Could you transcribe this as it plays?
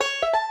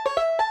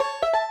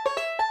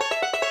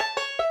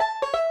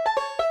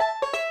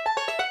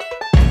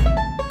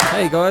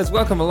Hey guys,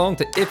 welcome along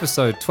to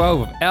episode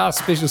 12 of our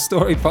special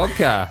story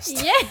podcast.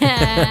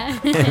 Yeah.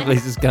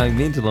 Emily's just going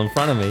mental in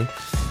front of me.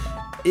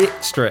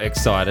 Extra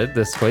excited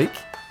this week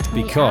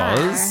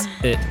because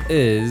it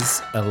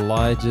is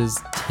Elijah's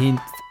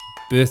 10th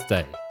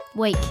birthday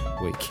Week.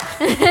 week.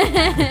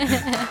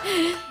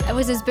 It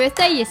was his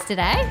birthday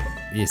yesterday,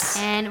 Yes.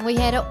 and we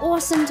had an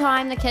awesome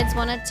time. The kids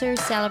wanted to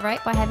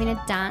celebrate by having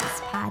a dance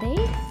party,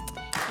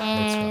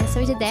 and That's right. so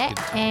we did That's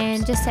that good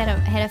and just had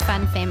a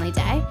fun family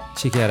day.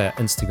 Check out our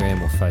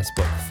Instagram or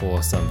Facebook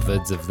for some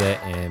vids of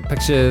that and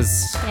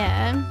pictures.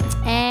 Yeah.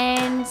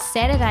 And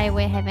Saturday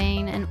we're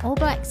having an All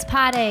Blacks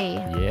party,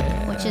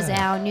 Yeah. which is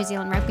our New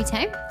Zealand rugby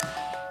team.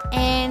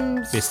 And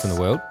Best in the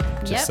world,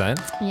 just saying.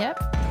 Yep.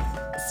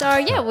 So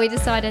yeah, we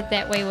decided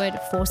that we would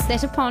force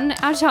that upon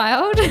our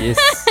child. Yes.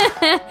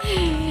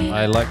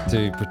 I like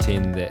to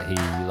pretend that he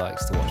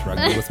likes to watch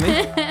rugby with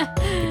me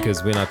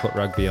because when I put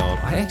rugby on,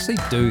 I actually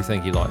do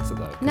think he likes it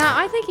though. No,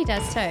 I think he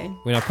does too.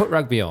 When I put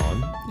rugby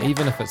on,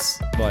 even if it's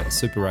like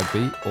Super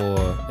Rugby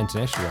or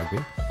International Rugby,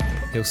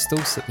 he'll still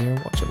sit there and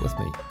watch it with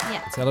me.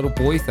 Yeah. It's our little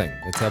boy thing.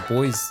 It's our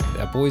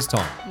boys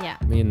time. Yeah.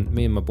 Me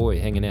and my boy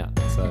hanging out.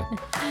 So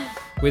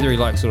whether he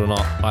likes it or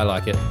not, I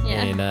like it.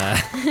 Yeah. And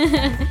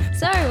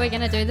So we're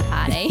going to do the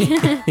party.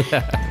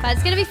 But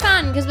it's going to be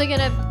fun because we're going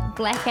to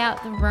black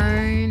out the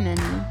room and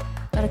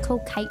got a cool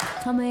cake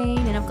coming,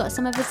 and I've got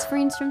some of his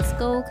friends from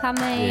school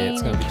coming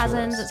it's gonna and be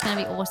cousins. choice. It's going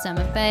to be awesome.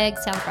 A big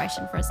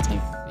celebration for his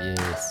 10th.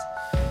 yes.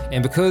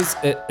 And because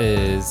it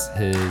is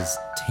his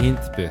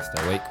 10th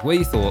birthday week,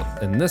 we thought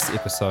in this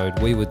episode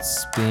we would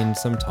spend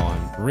some time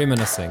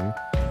reminiscing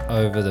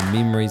over the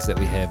memories that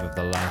we have of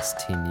the last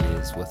 10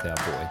 years with our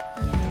boy.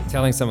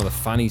 Telling some of the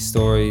funny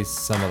stories,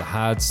 some of the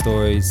hard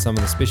stories, some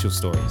of the special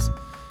stories,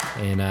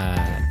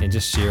 and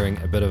just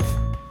sharing a bit of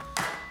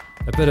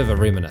a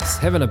reminisce,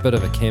 having a bit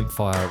of a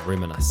campfire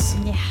reminisce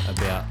Yeah.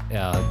 about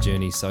our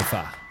journey so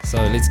far. So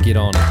let's get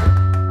on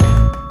into it.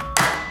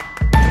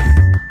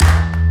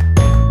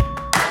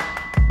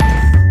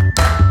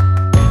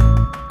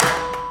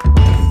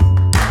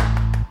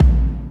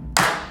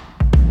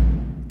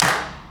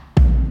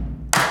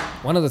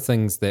 One of the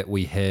things that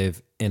we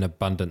have an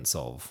abundance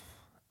of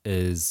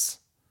is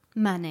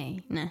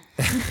Money. No.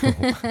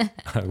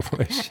 I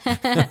wish.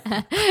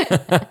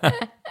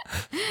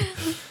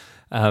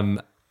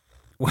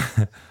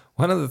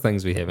 One of the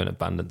things we have an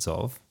abundance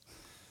of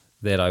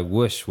that I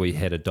wish we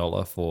had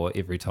 $1 for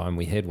every time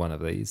we had one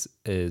of these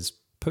is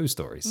poo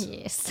stories.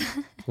 Yes.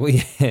 We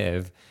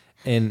have,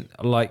 and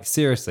like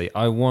seriously,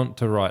 I want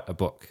to write a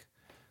book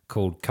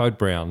called Code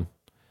Brown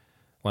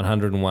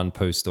 101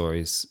 Poo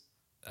Stories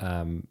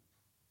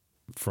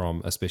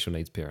from a special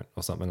needs parent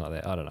or something like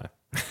that. I don't know.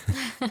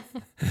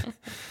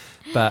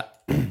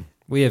 But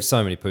we have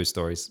so many poo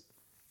stories.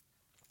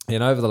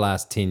 And over the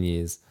last 10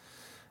 years,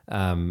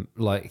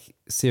 like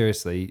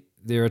seriously,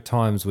 there are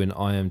times when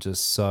I am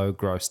just so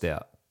grossed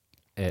out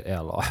at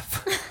our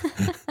life.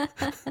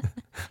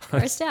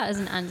 Grossed out is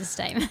an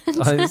understatement.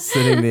 I'm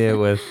sitting there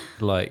with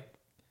like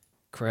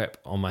crap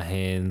on my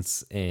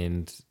hands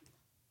and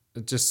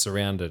just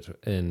surrounded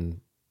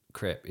in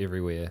crap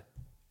everywhere.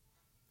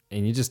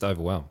 And you're just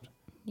overwhelmed.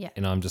 Yeah.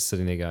 And I'm just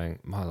sitting there going,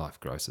 my life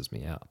grosses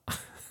me out.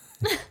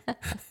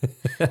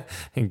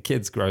 And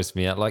kids gross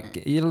me out.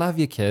 Like, you love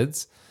your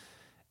kids,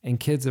 and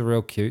kids are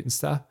real cute and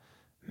stuff.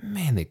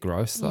 Man, they're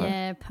gross though.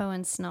 Yeah, poo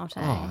and snot.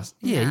 Eh? Oh,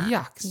 yeah,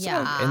 yuck. So-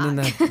 Yuck. and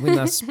then when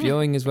they're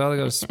spewing as well, they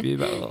got to spew.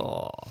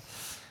 But,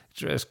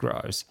 just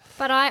gross.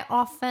 But I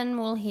often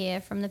will hear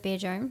from the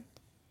bedroom,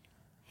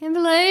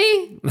 Emily,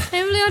 I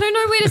don't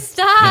know where to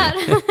start.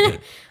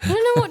 I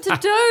don't know what to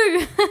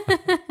do.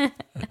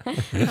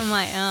 I'm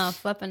like, oh,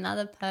 flip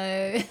another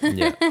poo.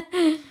 Yeah.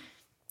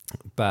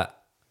 But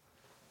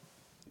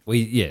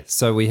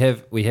so we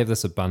have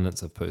this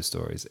abundance of poo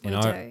stories. And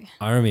We do.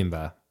 I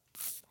remember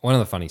one of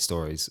the funny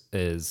stories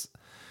is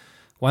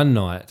one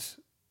night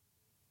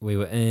we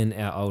were in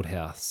our old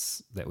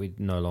house that we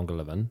no longer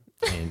live in,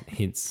 and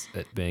hence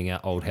it being our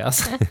old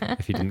house,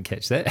 if you didn't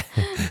catch that.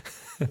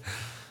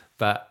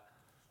 But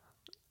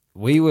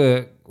we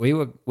were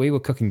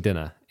cooking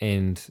dinner,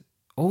 and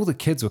all the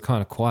kids were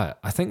kind of quiet.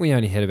 I think we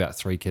only had about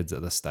 3 kids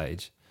at this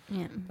stage.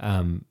 Yeah.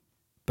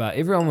 But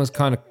everyone was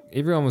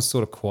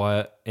sort of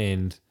quiet,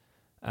 and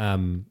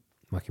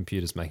my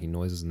computer's making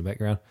noises in the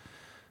background.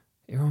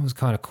 Everyone was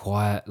kind of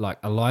quiet. Like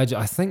Elijah,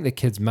 I think the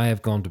kids may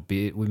have gone to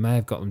bed. We may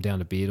have got them down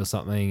to bed or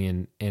something,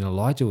 and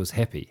Elijah was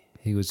happy.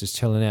 He was just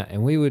chilling out,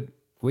 and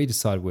we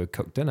decided we would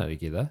cook dinner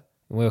together,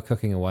 and we were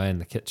cooking away in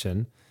the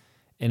kitchen,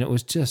 and it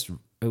was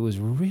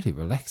really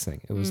relaxing.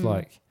 It was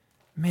like,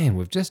 man,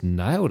 we've just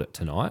nailed it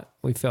tonight.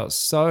 We felt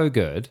so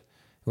good.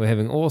 We're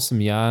having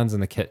awesome yarns in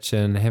the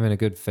kitchen, having a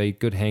good feed,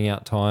 good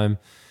hangout time.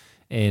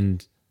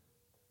 And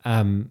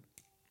then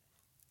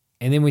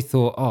we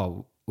thought,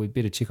 oh, we'd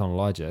better check on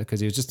Elijah because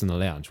he was just in the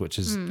lounge, which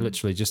is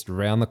literally just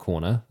around the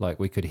corner. Like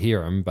we could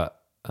hear him, but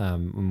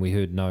when we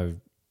heard no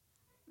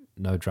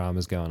no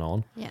dramas going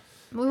on. Yeah.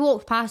 We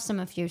walked past him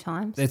a few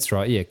times. That's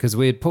right, yeah, because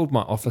we had pulled my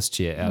office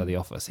chair out of the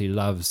office. He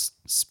loves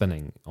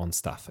spinning on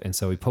stuff. And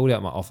so we pulled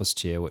out my office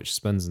chair, which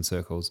spins in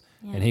circles,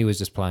 and he was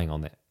just playing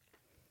on that.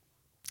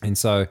 And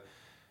so,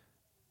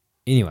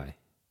 anyway,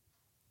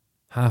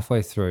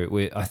 halfway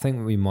through, I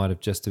think we might have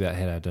just about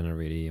had our dinner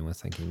ready, and we're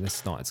thinking,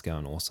 this night's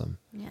going awesome.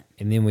 Yeah.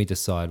 And then we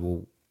decide,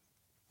 we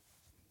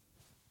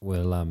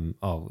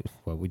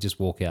just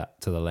walk out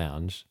to the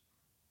lounge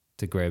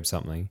to grab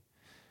something.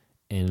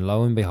 And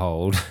lo and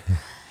behold...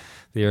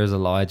 there is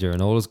Elijah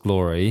in all his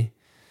glory.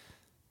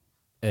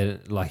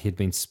 Like he'd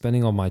been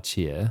spinning on my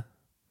chair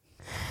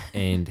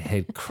and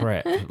had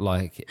crap,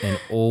 like an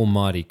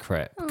almighty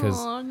crap.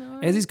 Because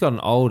as he's gotten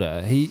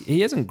older,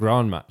 he hasn't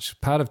grown much.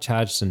 Part of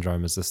charge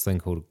syndrome is this thing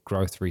called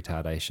growth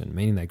retardation,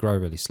 meaning they grow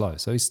really slow.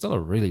 So he's still a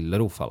really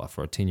little fella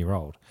for a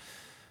 10-year-old.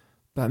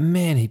 But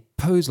man, he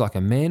poos like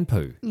a man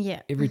poo.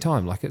 Yeah. Every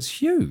time. Like it's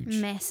huge.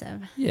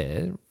 Massive.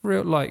 Yeah.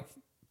 Real, like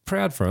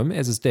proud for him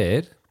as his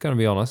dad. Gonna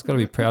be honest. Gotta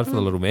be proud for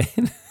the little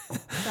man.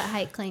 But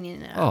hate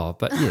cleaning it up. Oh,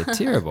 but yeah,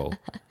 terrible.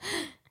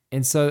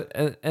 And so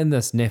in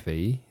this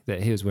nappy,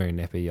 that he was wearing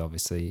nappy,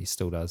 obviously he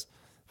still does,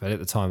 but at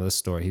the time of this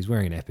story, he's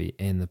wearing a nappy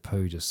and the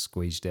poo just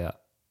squeezed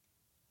out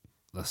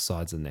the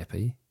sides of the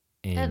nappy.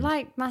 And, It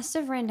like must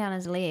have ran down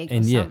his leg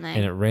and or yeah, something.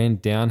 and it ran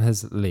down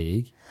his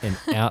leg and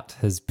out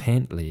his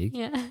pant leg.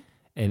 Yeah.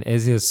 And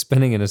as he was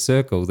spinning in a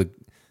circle,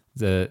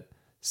 the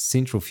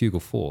centrifugal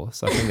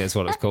force, I think that's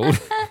what it's called,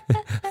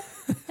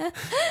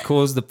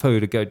 caused the poo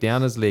to go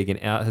down his leg and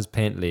out his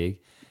pant leg,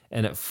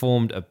 and it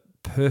formed a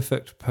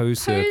perfect poo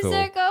circle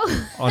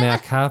on our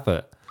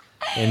carpet.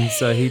 And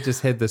so he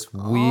just had this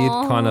weird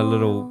kind of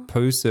little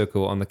poo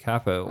circle on the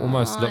carpet. It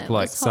almost looked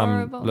like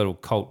some little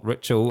cult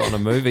ritual on a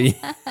movie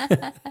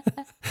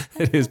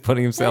that he was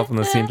putting himself in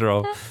the center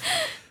of.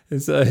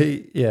 And so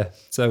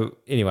so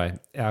anyway,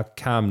 our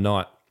calm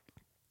night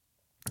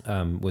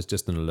was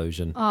just an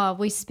illusion. Oh,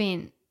 we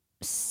spent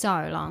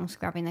so long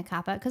scrubbing the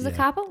carpet because the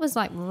carpet was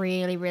like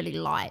really, really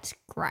light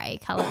grey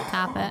coloured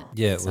carpet.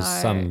 Yeah, it was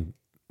some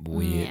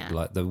weird,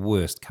 like the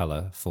worst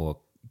colour for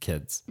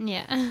kids.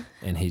 Yeah.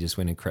 And he just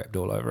went and crapped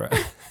all over it.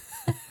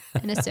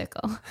 In a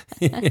circle.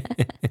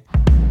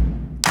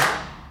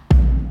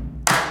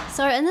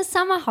 So in the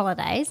summer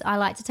holidays, I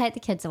like to take the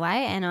kids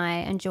away and I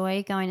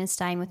enjoy going and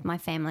staying with my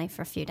family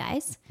for a few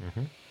days.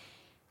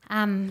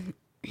 And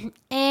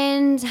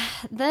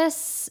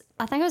this,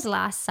 I think it was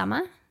last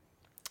summer,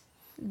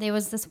 there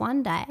was this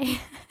one day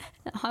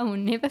that I will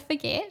never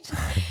forget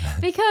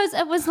because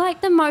it was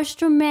like the most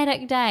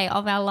dramatic day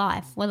of our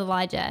life with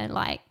Elijah,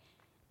 like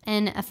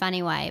in a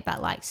funny way, but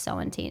like so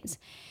intense.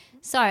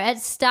 So it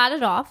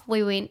started off,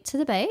 we went to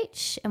the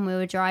beach and we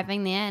were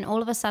driving there and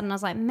all of a sudden I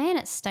was like, man,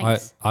 it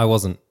stinks. I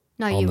wasn't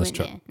No, on you this weren't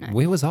trip. there. No.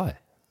 Where was I?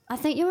 I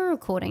think you were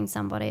recording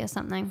somebody or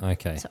something.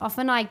 Okay. So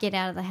often I get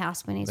out of the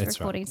house when he's That's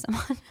recording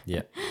someone.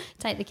 Yeah.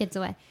 Take the kids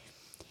away.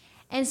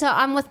 And so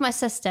I'm with my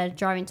sister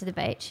driving to the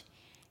beach.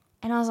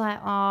 And I was like,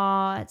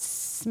 oh, it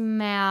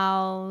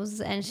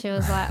smells. And she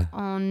was like,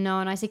 oh, no.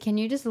 And I said, can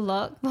you just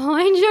look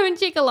behind you and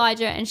check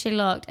Elijah? And she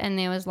looked and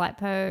there was like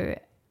poo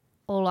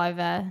all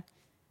over,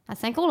 I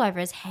think all over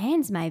his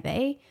hands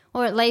maybe.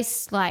 Or at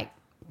least like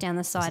down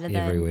the side of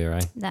everywhere,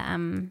 eh?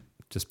 the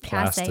Just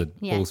car seat, plastered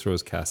yeah. all through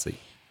his car seat.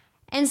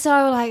 And so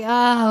we're like,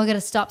 oh, we're going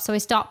to stop. So we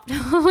stopped.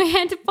 We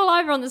had to pull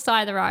over on the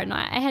side of the road. And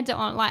I had to,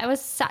 it was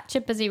such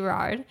a busy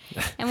road.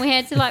 And we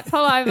had to like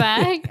pull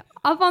over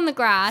up on the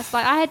grass.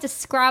 Like I had to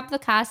scrub the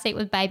car seat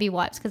with baby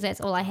wipes because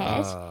that's all I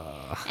had.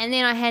 And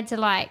then I had to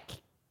like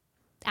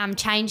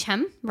change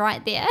him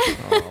right there.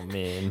 Oh,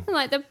 man.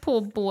 Like the poor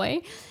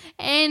boy.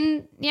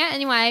 And yeah,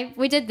 anyway,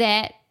 we did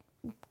that.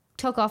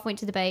 Took off, went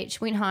to the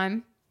beach, went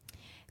home.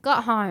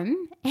 Got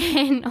home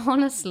and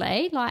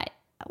honestly,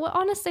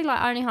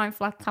 only home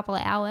for like a couple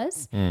of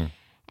hours. And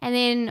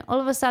then all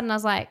of a sudden I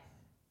was like,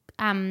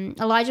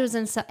 Elijah was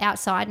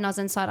outside and I was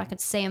inside. I could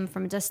see him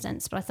from a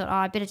distance, but I thought,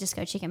 I better just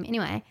go check him.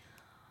 Anyway,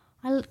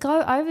 I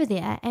go over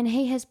there and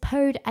he has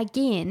pooed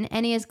again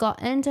and he has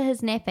got into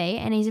his nappy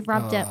and he's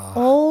rubbed it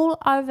all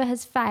over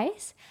his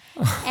face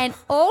and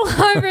all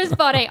over his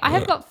body. I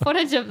have got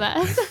footage of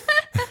this.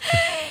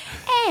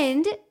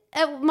 And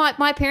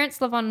my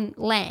parents live on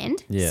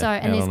land,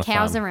 and there's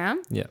cows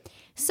around. Yeah.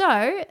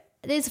 So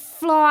there's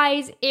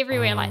flies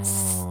everywhere, like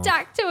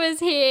stuck to his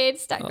head,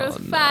 stuck to his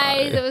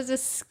face. It was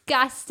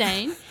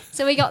disgusting.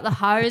 So we got the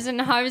hose and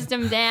hosed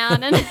him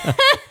down, and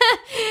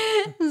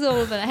it was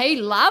all of it. He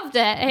loved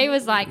it. He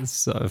was like, It's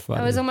so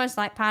funny. it was almost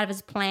like part of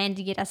his plan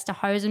to get us to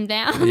hose him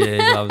down. Yeah,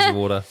 he loves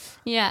water.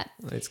 Yeah.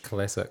 It's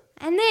classic.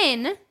 And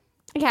then,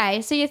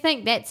 okay, so you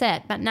think that's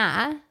it, but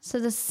nah. So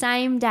the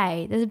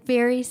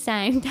very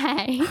same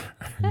day,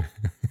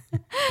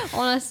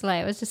 honestly,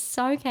 it was just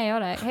so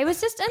chaotic. He was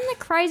just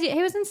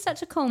he was in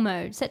such a cool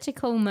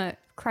mood,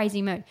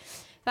 crazy mood.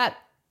 But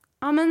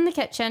I'm in the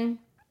kitchen,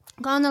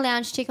 go on the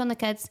lounge, check on the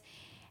kids,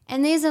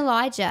 and there's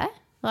Elijah,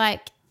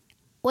 like,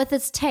 with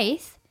his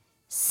teeth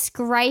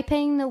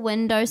scraping the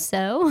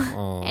windowsill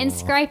and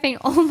scraping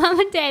all Mum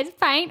and Dad's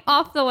paint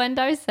off the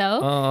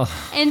windowsill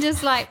and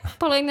just like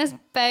pulling this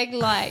big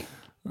like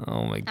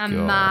Oh my a god.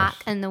 mark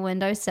in the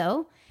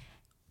windowsill.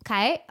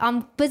 Okay,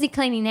 I'm busy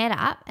cleaning that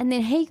up, and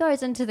then he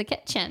goes into the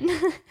kitchen.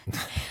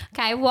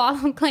 Okay, while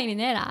I'm cleaning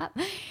that up,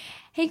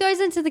 he goes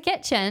into the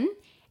kitchen,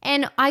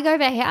 and I go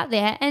back out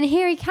there, and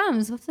here he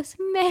comes with this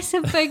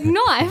massive big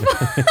knife.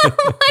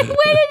 Like,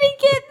 where did he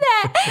get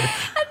that?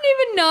 I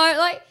didn't even know.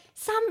 Like,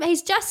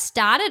 he's just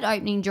started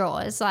opening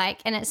drawers, like,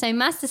 so he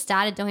must have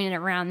started doing it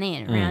around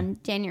then,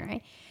 around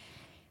January.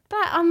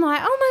 But I'm like,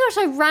 oh my gosh,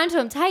 I run to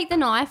him, take the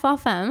knife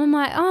off him. I'm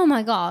like, oh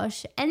my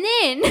gosh. And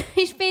then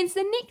he spends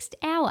the next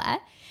hour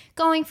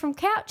going from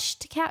couch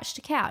to couch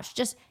to couch,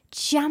 just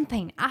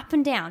jumping up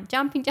and down,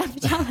 jumping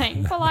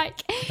for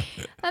like,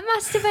 it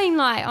must have been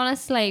like,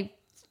 honestly,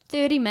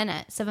 30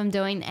 minutes of him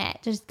doing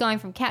that, just going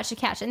from couch to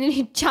couch. And then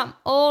he'd jump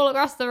all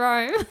across the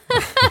room.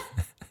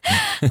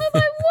 I'm like,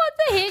 what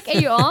the heck are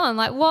you on?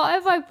 Like, what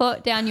have I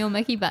put down your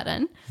Mickey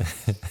button?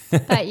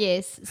 But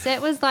yes, so it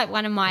was like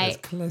one of my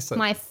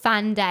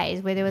fun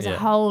days where there was a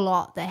whole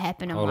lot that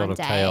happened in one day. A whole lot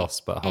of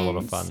chaos, but a whole lot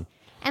of fun.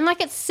 And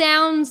like, it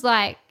sounds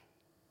like,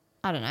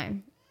 I don't know,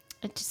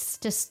 it's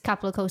just a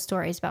couple of cool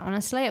stories, but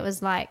honestly, it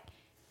was like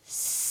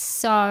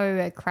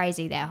so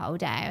crazy that whole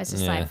day. It was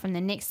just like from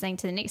the next thing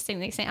to the next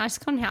thing, I just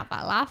couldn't help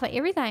but laugh at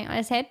everything. I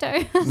just had to.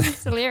 It was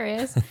just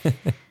hilarious.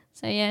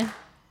 So yeah.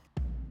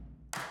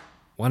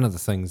 One of the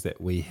things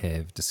that we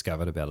have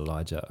discovered about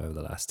Elijah over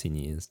the last 10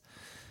 years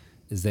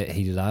is that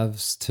he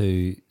loves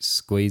to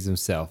squeeze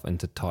himself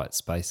into tight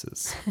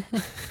spaces.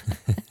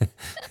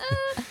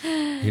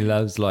 He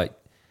loves, like,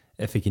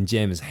 if he can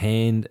jam his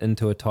hand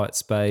into a tight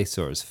space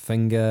or his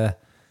finger,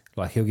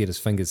 like he'll get his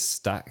fingers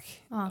stuck.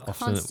 Oh,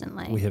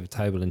 constantly. We have a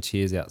table and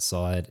chairs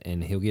outside,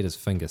 and he'll get his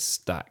fingers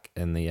stuck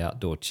in the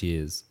outdoor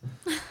chairs.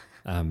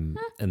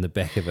 In the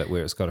back of it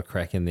where it's got a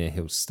crack in there,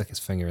 he'll stick his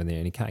finger in there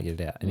and he can't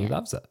get it out, and he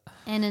loves it.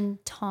 And in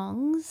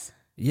tongs.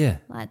 Yeah.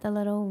 Like the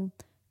little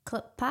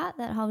clip part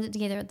that holds it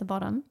together at the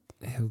bottom.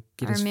 He'll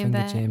get his finger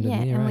jammed in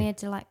there. Yeah, and we had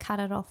to like cut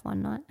it off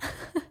one night.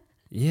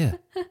 Yeah.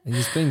 And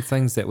there's been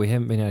things that we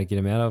haven't been able to get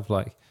him out of.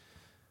 Like,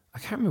 I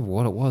can't remember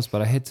what it was,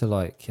 but I had to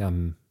like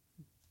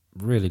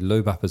really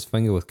lube up his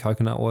finger with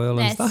coconut oil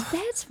and stuff.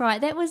 That's right.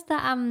 That was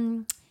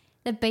the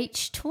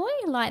beach toy,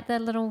 like the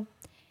little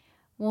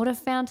water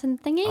fountain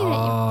thingy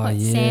that you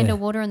put sand or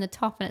water in the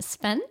top and it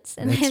spins,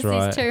 and there's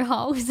these two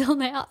holes on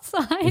the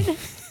outside. And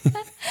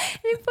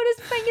he put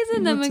his fingers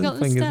in them and got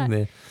them stuck. In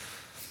there.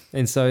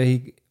 And so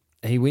he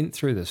went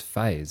through this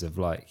phase of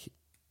like,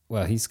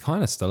 well, he's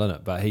kind of still in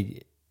it, but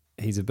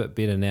he's a bit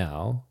better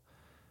now.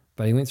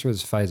 But he went through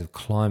this phase of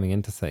climbing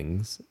into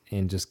things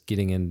and just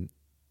getting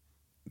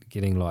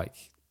like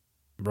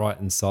right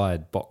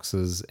inside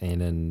boxes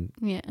and in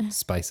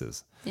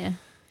spaces. Yeah.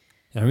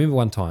 And I remember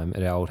one time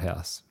at our old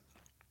house,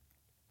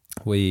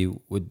 we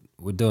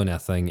were doing our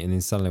thing, and then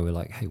suddenly we're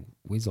like, hey,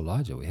 where's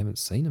Elijah? We haven't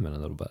seen him in a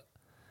little bit.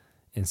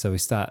 And so we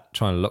start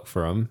trying to look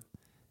for him,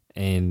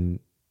 and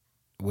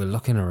we're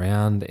looking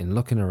around, and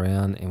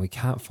we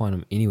can't find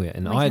him anywhere.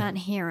 And we can't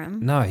hear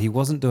him. No, he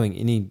wasn't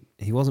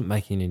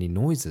making any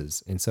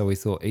noises. And so we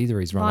thought either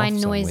he's run off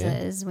somewhere. By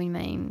noises, we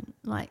mean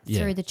like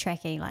through the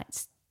trachea, like.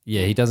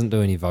 Yeah, he doesn't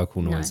do any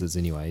vocal noises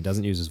anyway. He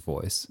doesn't use his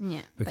voice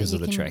because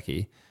of the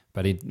trachea.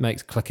 But he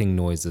makes clicking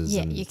noises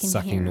and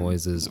sucking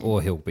noises,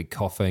 or he'll be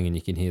coughing and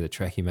you can hear the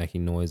trachea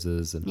making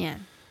noises. And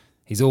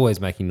he's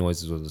always making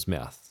noises with his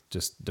mouth,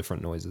 just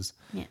different noises.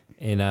 Yeah.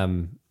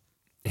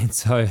 And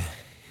so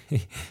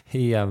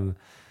he was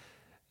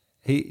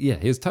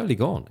totally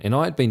gone. And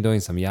I had been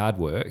doing some yard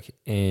work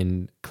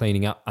and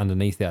cleaning up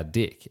underneath our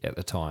deck at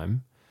the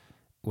time,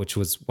 which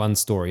was one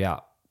story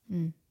up,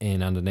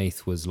 and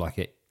underneath was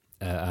like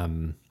our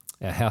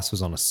house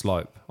was on a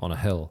slope on a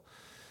hill,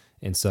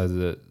 and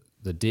so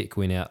the deck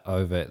went out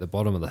over at the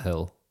bottom of the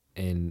hill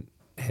and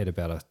had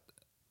about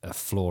a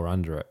floor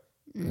under it,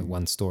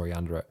 1 story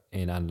under it,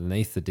 and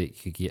underneath the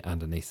deck you could get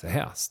underneath the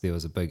house. There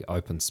was a big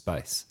open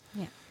space.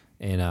 Yeah.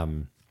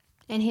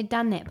 And he'd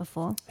done that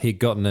before. He'd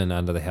gotten in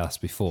under the house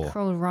before.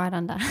 Crawled right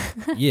under.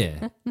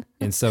 Yeah.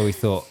 And so we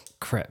thought,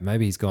 crap,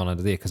 maybe he's gone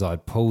under there, because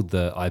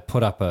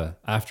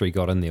after he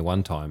got in there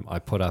one time, I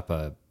put up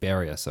a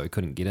barrier so he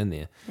couldn't get in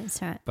there.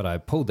 That's right. But I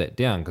pulled that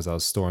down because I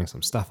was storing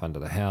some stuff under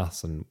the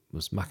house and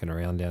was mucking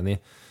around down there.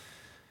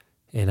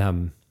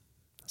 And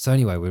so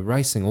anyway, we're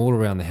racing all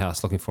around the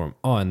house looking for him.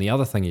 Oh, and the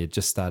other thing he had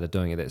just started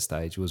doing at that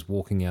stage was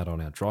walking out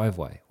on our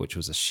driveway, which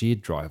was a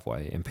shared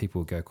driveway, and people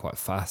would go quite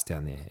fast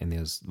down there. And there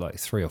was like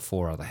 3 or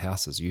 4 other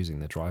houses using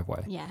the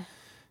driveway. Yeah.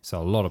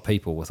 So a lot of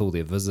people with all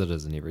their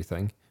visitors and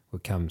everything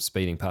would come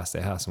speeding past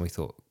our house, and we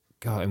thought,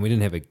 God, and we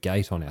didn't have a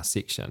gate on our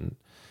section.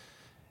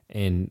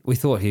 And we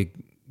thought he'd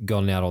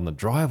gone out on the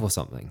drive or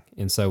something.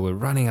 And so we're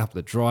running up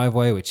the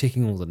driveway, we're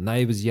checking all the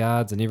neighbours'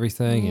 yards and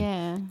everything,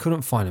 and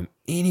couldn't find him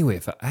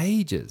anywhere for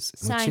ages.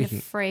 Starting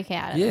to freak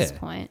out at this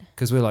point.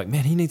 Because we're like,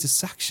 man, he needs a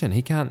suction.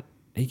 He can't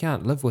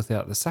live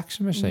without the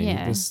suction machine.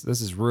 Yeah. This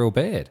is real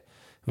bad.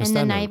 And the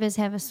starting to- neighbours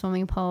have a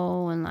swimming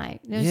pool, and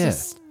like there's Yeah.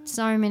 just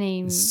so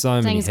many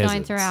So many things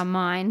going through hazards. our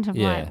mind of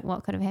Yeah. like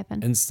what could have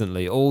happened.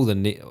 Instantly, all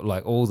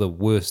the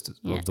worst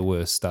Yeah. of the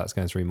worst starts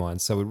going through your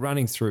mind. So we're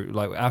running through,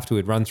 like after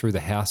we'd run through the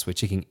house, we're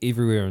checking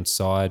everywhere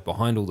inside,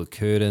 behind all the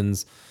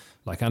curtains,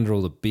 like under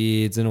all the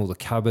beds, in all the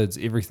cupboards,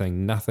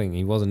 everything, nothing.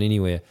 He wasn't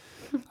anywhere.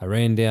 I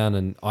ran down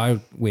and I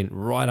went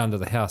right under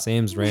the house.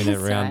 Am's ran That's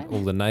around right.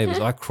 all the neighbours.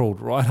 I crawled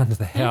right under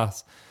the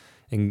house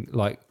and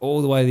like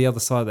all the way to the other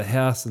side of the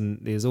house, and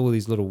there's all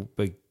these little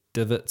big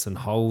divots and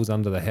holes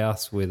under the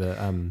house where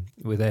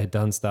where they had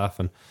done stuff.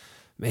 And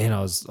man, I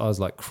was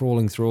like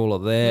crawling through all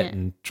of that Yeah.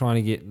 and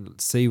trying to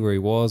see where he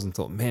was, and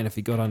thought, man, if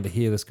he got under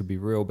here, this could be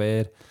real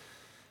bad.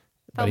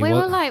 But he we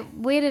wa- were like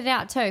weirded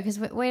out too, because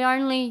we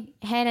only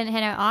hadn't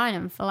had our eye on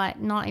him for like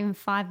not even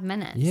 5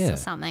 minutes Yeah. or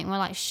something. We're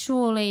like,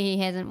 surely he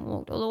hasn't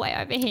walked all the way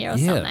over here or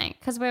Yeah. something.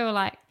 Because we were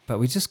like, but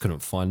we just couldn't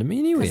find him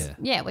anywhere.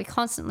 yeah, we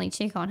constantly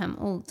check on him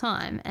all the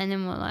time. And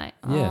then we're like,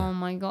 Yeah. oh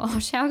my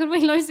gosh, how could we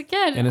lose a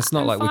kid And it's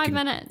not in like 5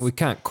 minutes? we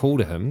can't call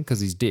to him because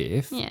he's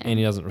deaf, Yeah. and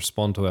he doesn't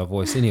respond to our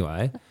voice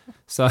anyway.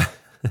 So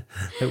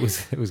it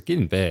was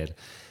getting bad.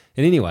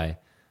 And anyway,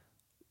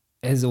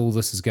 as all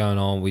this is going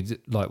on,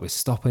 we're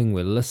stopping,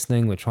 we're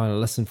listening, we're trying to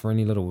listen for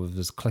any little of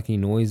just clicky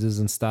noises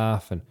and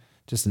stuff, and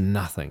just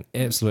nothing,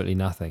 absolutely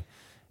nothing.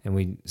 And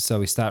we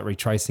start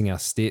retracing our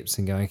steps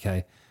and going,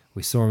 okay,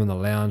 we saw him in the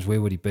lounge. Where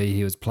would he be?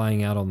 He was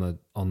playing out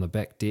on the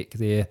back deck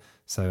there.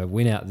 So I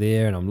went out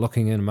there and I'm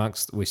looking in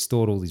amongst. We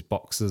stored all these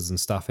boxes and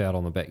stuff out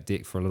on the back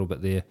deck for a little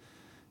bit there,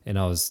 and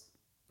I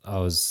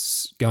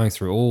was going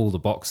through all the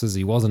boxes.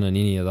 He wasn't in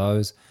any of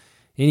those.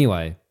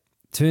 Anyway,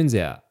 turns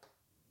out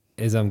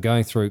as I'm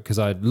going through, because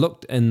I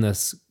looked in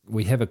this,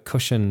 we have a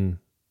cushion,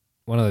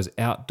 one of those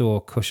outdoor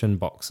cushion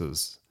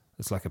boxes.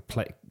 It's like a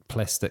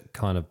plastic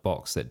kind of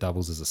box that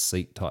doubles as a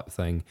seat type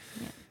thing.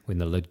 Yeah. When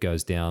the lid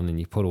goes down, and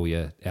you put all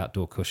your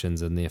outdoor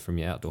cushions in there from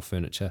your outdoor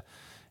furniture,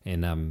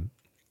 and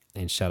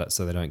shut it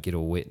so they don't get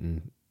all wet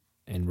and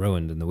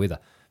ruined in the weather.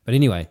 But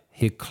anyway,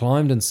 he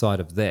climbed inside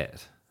of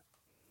that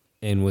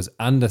and was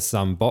under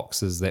some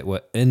boxes that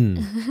were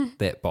in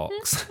that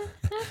box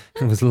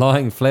and was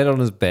lying flat on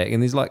his back,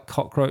 and there's like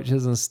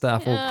cockroaches and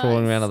stuff all Yeah,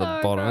 crawling around at it's the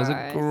so bottom. It was a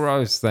gross.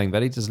 gross thing,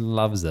 but he just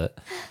loves it.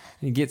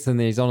 He gets in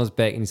there, he's on his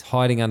back, and he's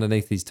hiding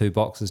underneath these two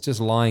boxes, just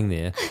lying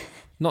there,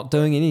 not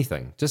doing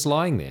anything, just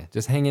lying there,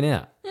 just hanging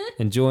out,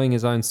 enjoying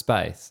his own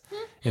space.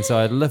 And so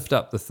I lift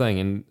up the thing,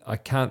 and I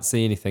can't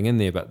see anything in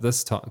there, but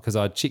this time, because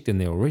I'd checked in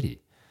there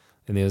already,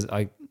 and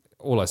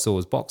all I saw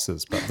was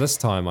boxes. But this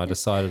time I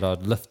decided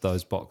I'd lift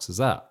those boxes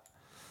up,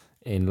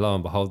 and lo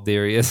and behold,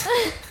 there he is,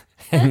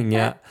 hanging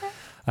out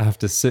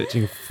after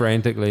searching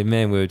frantically.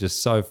 Man, we were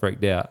just so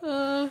freaked out.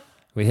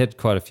 We had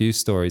quite a few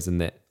stories in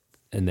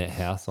that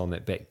house on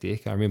that back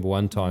deck. I remember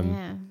one time.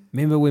 Yeah.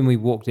 Remember when we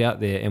walked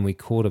out there and we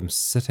caught him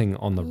sitting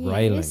on the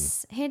railing?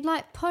 Yes, he'd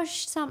like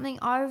pushed something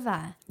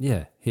over.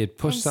 Yeah, he had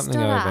pushed And something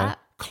stood over, up.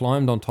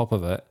 climbed on top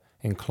of it,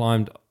 and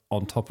climbed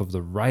on top of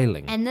the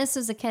railing. And this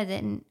was a kid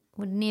that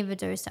would never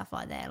do stuff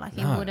like that. Like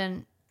he No.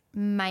 wouldn't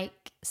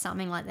make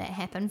something like that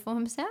happen for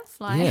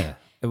himself. Like Yeah,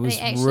 it was he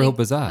actually- real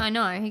bizarre. I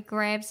know. He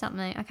grabbed something.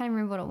 I can't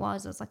remember what it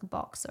was. It was like a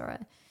box or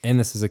a And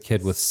this is a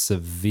kid with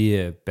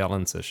severe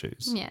balance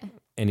issues. yeah.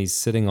 And he's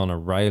sitting on a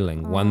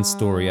railing, one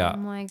story Oh up.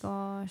 my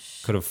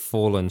gosh. Could have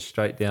fallen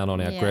straight down on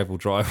our Yeah. gravel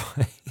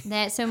driveway.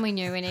 That's when we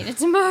knew we needed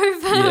to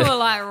move. Yeah. We're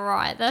like,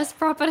 right, this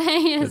property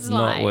is It's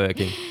like not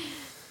working.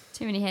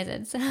 too many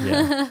hazards.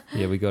 Yeah.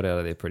 Yeah, we got out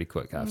of there pretty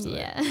quick after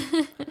that.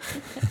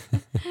 Yeah.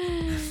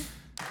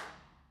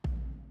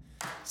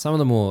 Some of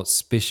the more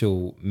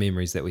special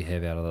memories that we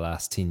have out of the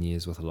last 10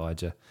 years with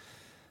Elijah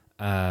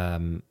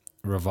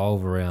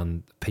revolve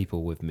around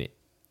people we've met.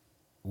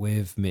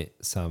 We've met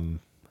some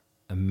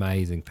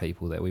amazing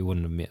people that we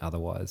wouldn't have met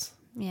otherwise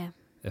Yeah.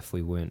 if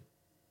we weren't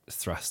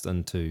thrust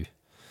into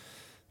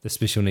the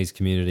special needs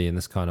community in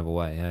this kind of a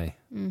way, hey?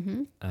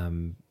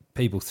 Mm-hmm.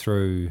 People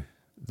through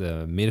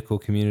the medical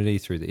community,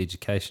 through the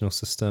educational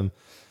system,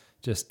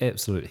 just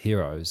absolute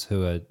heroes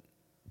who are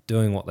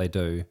doing what they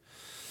do.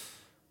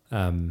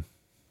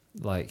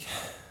 Like,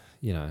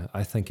 you know,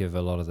 I think of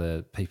a lot of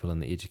the people in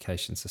the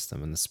education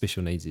system and the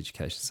special needs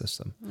education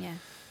system. Yeah.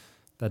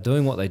 They're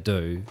doing what they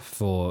do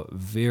for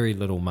very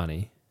little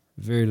money,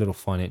 very little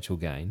financial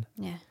gain.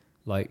 Yeah.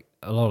 Like,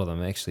 a lot of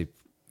them actually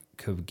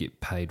could get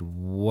paid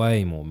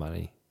way more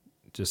money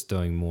just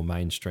doing more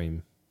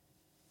mainstream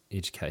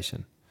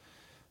education.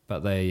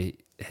 But they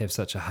have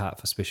such a heart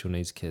for special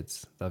needs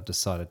kids. They've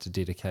decided to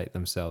dedicate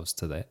themselves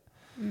to that.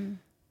 Mm.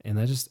 And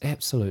they're just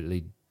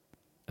absolutely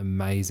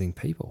amazing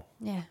people,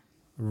 Yeah.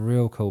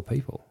 real cool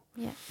people.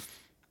 Yeah.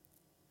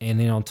 And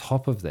then on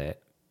top of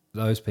that,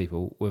 those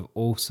people, we've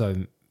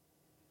also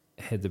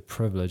had the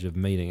privilege of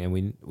meeting,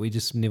 and we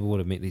just never would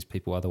have met these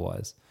people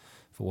otherwise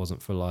if it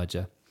wasn't for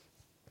Elijah.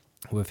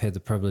 We've had the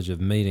privilege of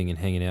meeting and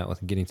hanging out with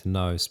and getting to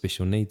know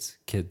special needs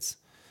kids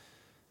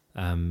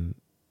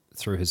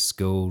through his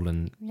school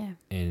and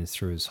Yeah.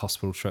 through his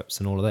hospital trips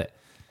and all of that.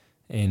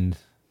 And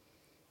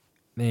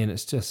man,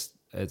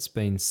 it's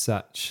been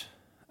such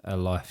a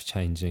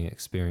life-changing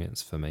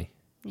experience for me.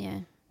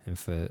 Yeah. and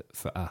for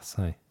us,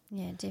 hey.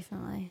 Yeah,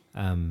 definitely.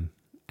 And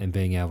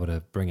being able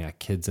to bring our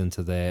kids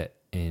into that,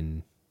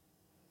 and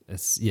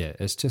it's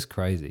just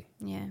crazy.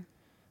 Yeah.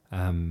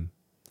 And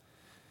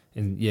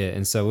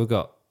so we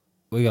got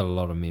a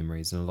lot of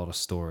memories and a lot of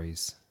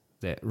stories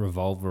that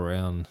revolve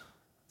around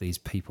these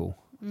people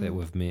that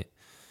we've met.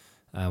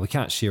 We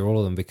can't share all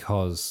of them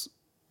because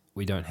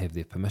we don't have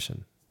their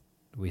permission.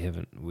 We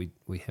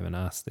haven't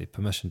asked their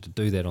permission to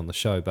do that on the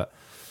show. But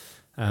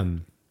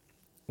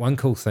one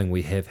cool thing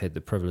we have had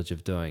the privilege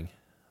of doing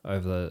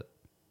over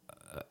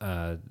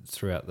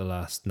throughout the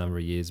last number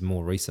of years,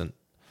 more recent,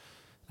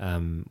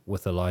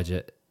 with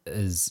Elijah,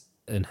 is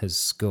in his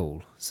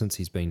school. Since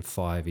he's been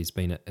 5, he's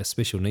been at a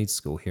special needs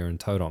school here in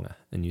Tauranga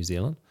in New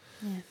Zealand.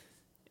 Yeah.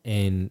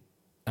 And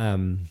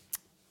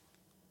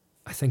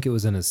I think it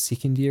was in his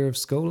second year of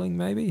schooling,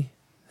 maybe.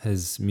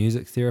 His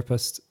music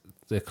therapist,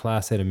 the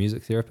class had a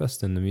music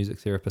therapist, and the music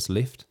therapist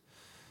left.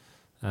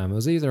 It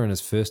was either in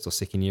his first or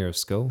second year of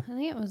school. I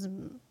think it was,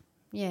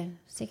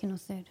 second or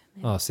third.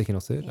 Maybe. Oh, second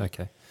or third? Yeah.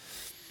 Okay.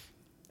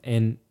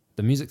 And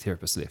the music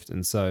therapist left.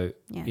 And so,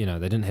 Yeah.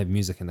 they didn't have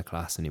music in the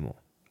class anymore.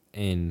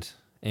 And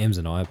Ams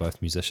and I are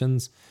both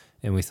musicians.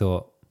 And we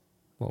thought,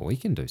 well, we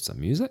can do some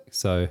music.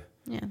 So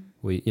Yeah.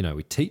 we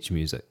teach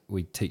music.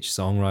 We teach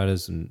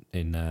songwriters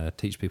and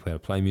teach people how to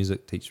play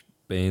music, teach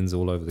bands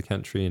all over the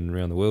country and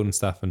around the world and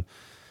stuff.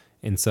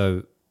 And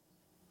so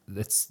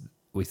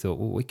we thought,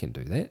 well, we can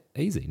do that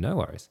easy, no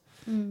worries.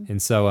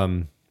 And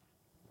so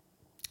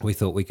we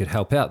thought we could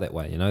help out that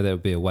way. There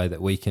would be a way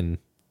that we can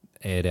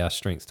add our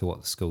strength to what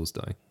the school's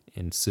doing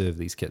and serve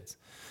these kids.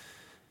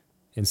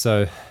 And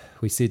so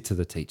we said to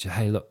the teacher,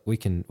 hey, look, we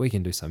can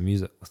do some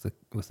music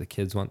with the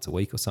kids once a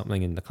week or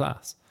something in the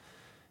class.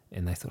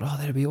 And they thought, oh,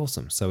 that'd be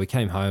awesome. So we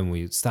came home,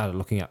 we started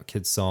looking up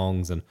kids'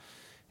 songs, and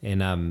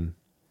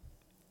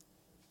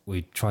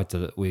we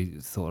thought,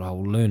 oh,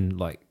 we'll learn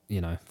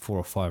 4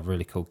 or 5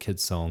 really cool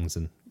kids' songs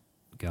and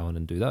go in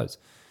and do those.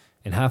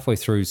 And halfway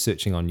through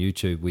searching on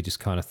YouTube, we just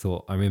kind of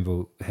thought, I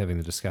remember having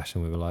the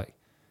discussion, we were like,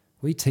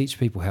 we teach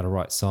people how to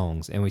write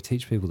songs, and we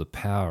teach people the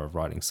power of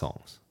writing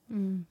songs,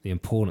 the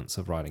importance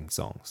of writing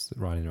songs,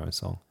 writing your own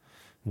song,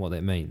 and what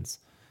that means.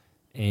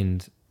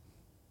 And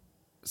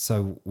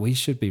so we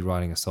should be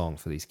writing a song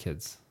for these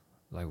kids.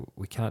 Like,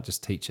 we can't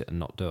just teach it and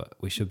not do it.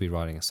 We should be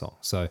writing a song.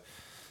 So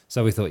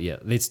we thought, yeah,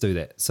 let's do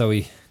that. So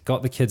we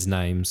got the kids'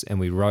 names and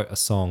we wrote a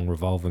song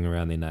revolving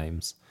around their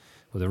names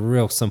with a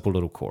real simple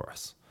little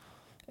chorus.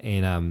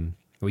 And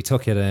we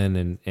took it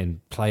in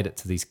and played it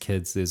to these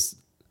kids. There's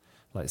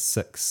like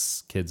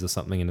 6 kids or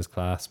something in his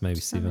class, maybe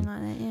 7.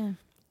 Something like that, yeah.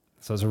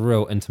 So it's a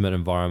real intimate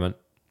environment.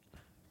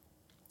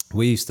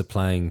 We used to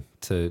playing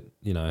to,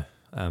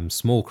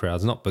 small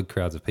crowds, not big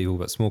crowds of people,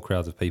 but small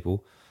crowds of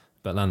people,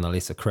 but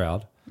nonetheless a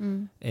crowd.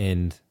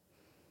 And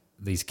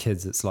these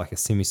kids, it's like a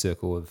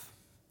semicircle of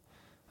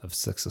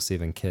 6 or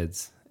 7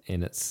 kids,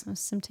 and it's With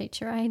some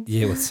teacher aides.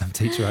 yeah, with some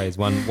teacher aides,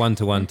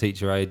 one-to-one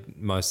teacher aide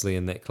mostly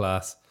in that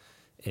class,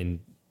 and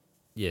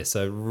yeah,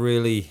 so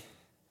really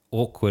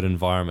awkward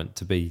environment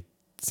to be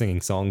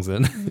singing songs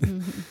in,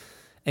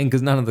 and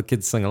because none of the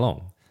kids sing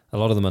along, a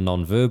lot of them are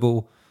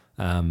non-verbal,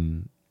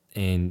 and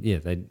yeah,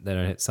 they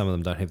don't have, some of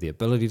them don't have the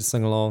ability to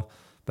sing along,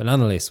 but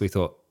nonetheless, we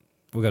thought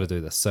we've got to do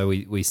this, so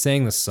we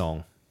sang this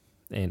song,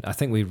 and I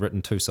think we've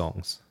written 2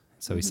 songs.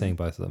 So we sang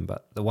both of them.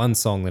 But the one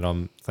song that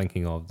I'm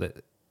thinking of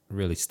that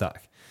really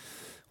stuck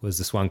was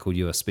this one called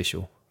You Are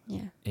Special.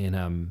 Yeah.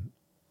 And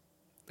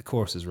the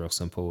chorus is real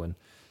simple. And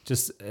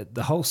just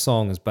the whole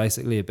song is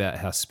basically about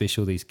how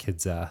special these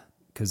kids are.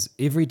 Because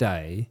every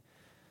day,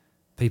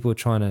 people are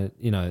trying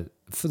to,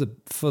 for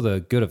the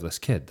good of this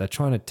kid, they're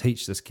trying to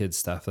teach this kid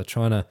stuff. They're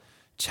trying to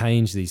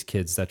change these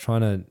kids. They're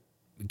trying to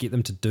get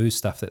them to do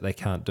stuff that they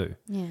can't do.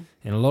 Yeah.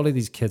 And a lot of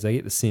these kids, I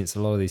get the sense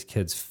a lot of these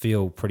kids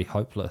feel pretty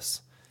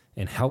hopeless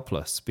and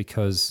helpless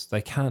because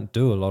they can't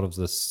do a lot of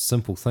the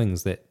simple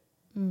things that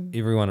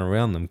everyone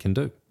around them can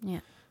do. Yeah.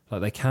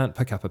 Like they can't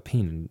pick up a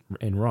pen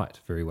and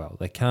write very well.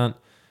 They can't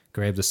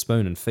grab the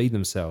spoon and feed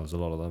themselves, a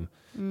lot of them.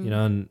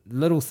 And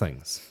little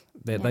things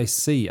that they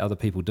see other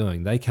people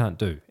doing, they can't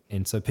do.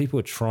 And so people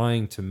are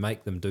trying to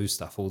make them do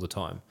stuff all the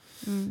time,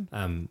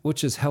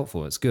 which is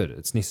helpful. It's good.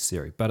 It's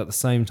necessary. But at the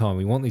same time,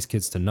 we want these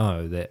kids to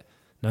know that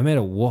no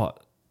matter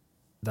what,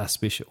 they're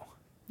special.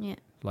 Yeah.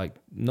 Like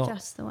not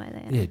Just the way they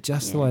are. yeah,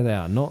 just the way they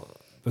are, not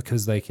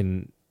because they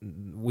can,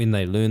 when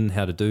they learn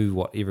how to do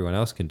what everyone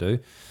else can do,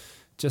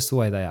 just the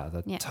way they are.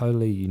 They're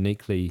totally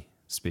uniquely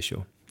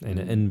special and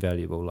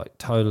invaluable, like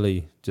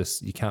totally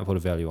just, you can't put a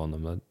value on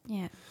them. They're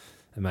Yeah.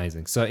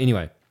 amazing. So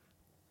anyway,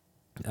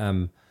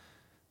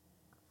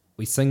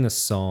 we sing this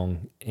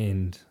song,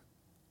 and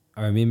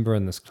I remember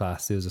in this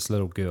class there was this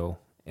little girl,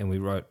 and we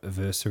wrote a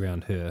verse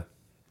around her,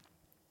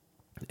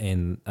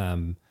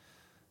 and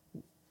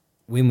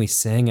when we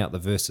sang out the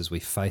verses, we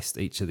faced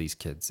each of these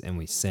kids and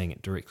we sang it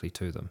directly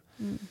to them.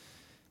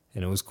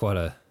 And it was quite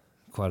a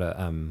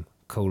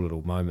cool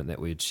little moment that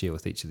we'd share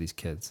with each of these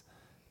kids.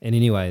 And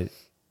anyway,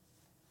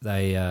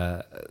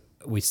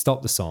 we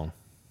stopped the song,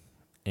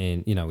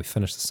 and we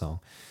finished the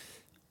song,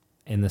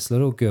 And this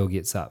little girl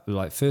gets up.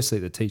 Like, firstly,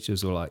 the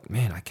teachers were like,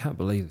 man, I can't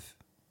believe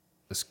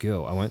this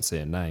girl. I won't say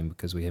her name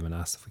because we haven't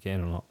asked if we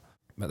can or not.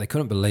 But they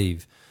couldn't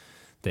believe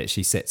that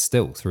she sat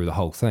still through the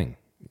whole thing.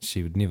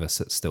 She would never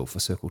sit still for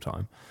circle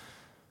time.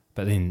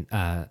 But then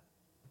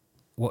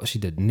what she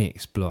did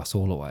next blew us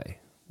all away,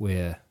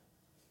 where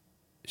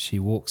she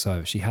walks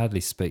over. She hardly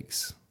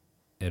speaks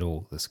at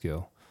all, this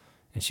girl.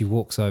 And she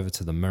walks over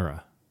to the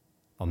mirror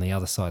on the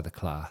other side of the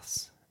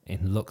class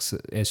and looks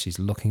at, as she's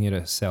looking at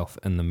herself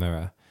in the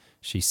mirror,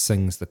 she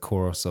sings the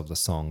chorus of the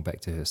song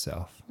back to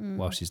herself.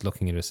 While she's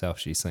looking at herself,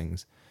 she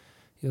sings,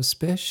 "You're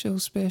special,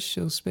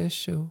 special,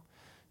 special,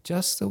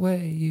 just the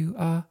way you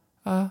are,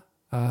 are."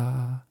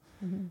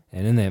 And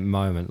in that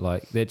moment,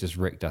 like, that just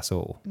wrecked us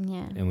all.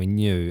 Yeah. And we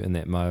knew in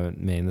that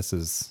moment, man, this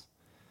is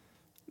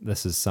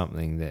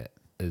something that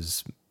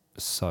is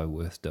so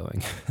worth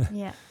doing.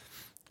 Yeah.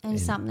 And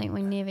something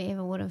we never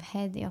ever would have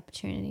had the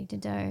opportunity to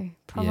do,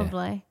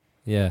 probably.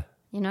 Yeah.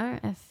 You know,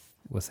 if...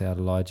 Without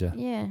Elijah.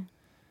 Yeah.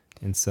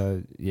 And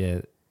so,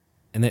 yeah,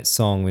 and that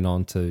song went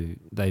on to,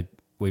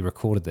 we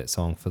recorded that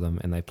song for them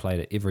and they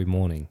played it every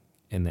morning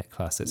in that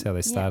class. That's how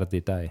they started their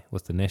day,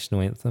 with the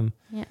national anthem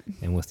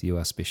and with You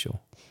Are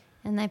Special.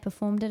 And they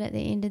performed it at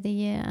the end of the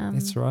year.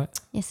 That's right.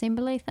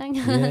 Assembly thing.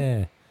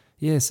 Yeah.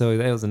 Yeah, so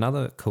that was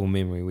another cool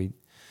memory.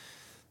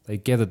 They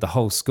gathered the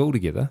whole school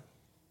together,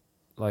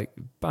 like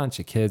a bunch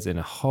of kids and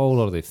a whole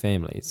lot of their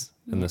families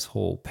in this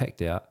hall,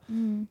 packed out,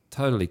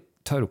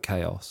 total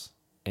chaos.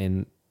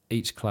 And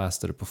each class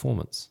did a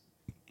performance.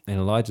 And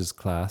Elijah's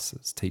class,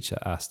 his teacher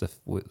asked if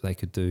they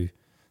could do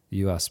the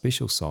You Are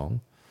Special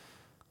song,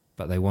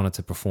 but they wanted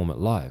to perform it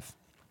live.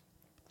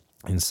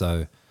 And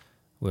so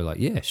we're like,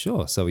 yeah,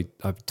 sure. So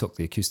I took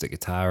the acoustic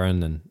guitar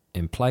in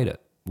and played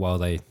it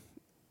while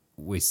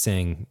we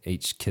sang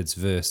each kid's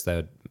verse. They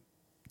would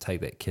take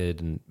that kid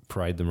and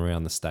parade them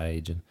around the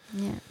stage and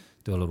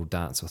do a little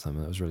dance with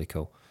them. It was really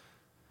cool.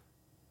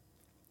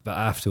 But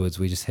afterwards,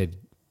 we just had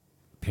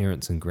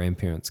parents and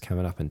grandparents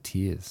coming up in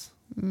tears.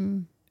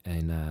 And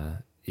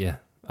I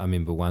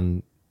remember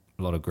a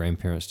lot of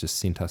grandparents just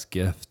sent us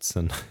gifts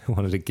and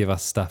wanted to give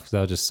us stuff. They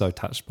were just so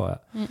touched by it.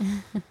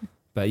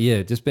 But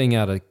yeah, just being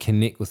able to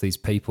connect with these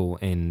people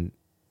and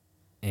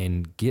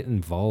get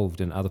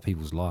involved in other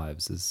people's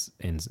lives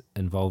and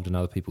involved in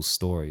other people's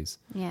stories.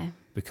 Yeah.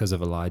 Because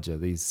of Elijah,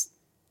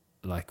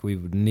 we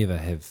would never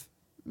have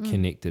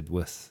connected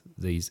with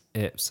these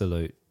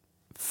absolute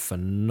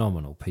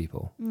phenomenal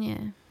people.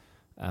 Yeah.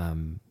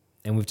 And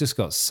we've just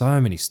got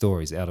so many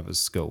stories out of his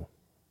school.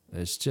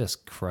 It's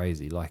just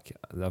crazy. Like,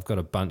 I've got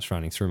a bunch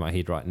running through my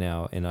head right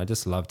now, and I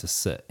just love to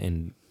sit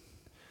and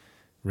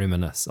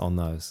reminisce on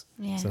those.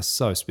 Yeah.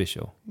 So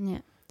special. Yeah.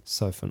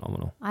 So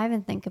phenomenal. I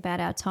even think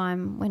about our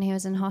time when he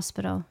was in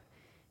hospital,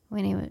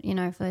 when he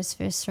was, for those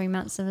first 3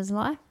 months of his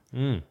life.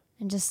 And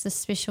just the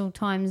special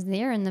times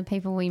there and the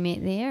people we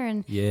met there.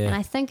 And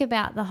I think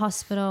about the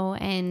hospital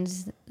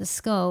and the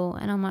school,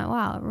 and I'm like,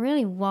 wow,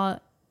 really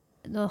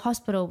the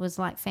hospital was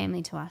like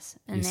family to us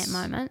in that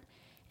moment.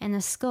 And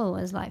the school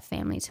is like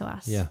family to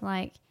us. Yeah.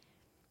 Like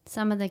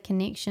some of the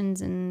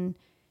connections and,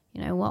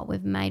 what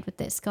we've made with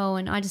that school.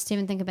 And I just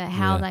even think about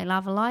how they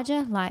love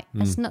Elijah. Like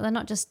they're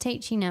not just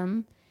teaching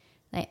him,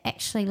 they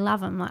actually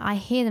love him. Like I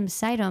hear them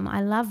say to him,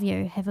 "I love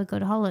you, have a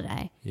good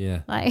holiday."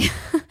 Yeah. Like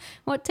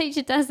what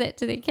teacher does that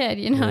to their kid,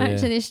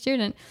 to their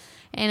student?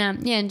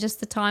 And and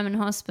just the time in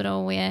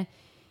hospital where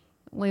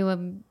we were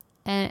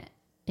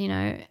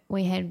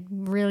we had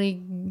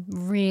really,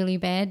 really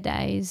bad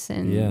days,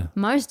 and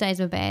most days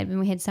were bad, and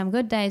we had some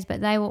good days,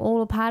 but they were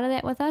all a part of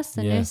that with us,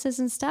 the nurses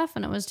and stuff,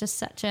 and it was just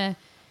such a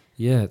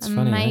it's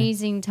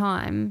amazing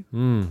funny,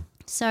 time.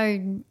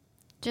 So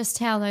just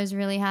how those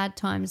really hard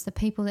times, the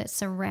people that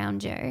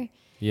surround you,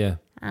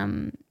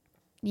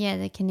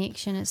 the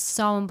connection is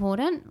so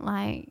important.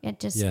 Like it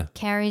just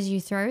carries you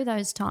through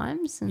those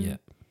times. And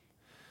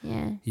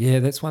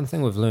that's one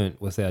thing we've learned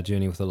with our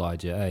journey with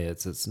Elijah.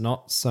 It's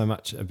not so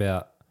much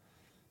about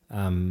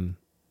I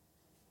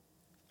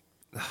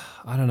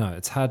don't know.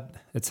 It's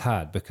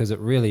hard because it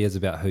really is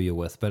about who you're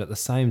with. But at the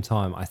same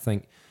time, I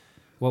think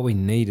what we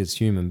need as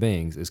human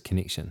beings is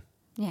connection.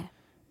 Yeah.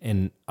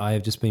 And I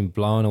have just been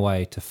blown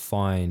away to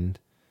find,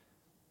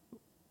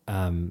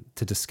 to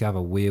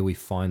discover where we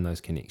find those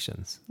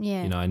connections.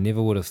 Yeah. I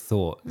never would have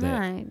thought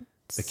that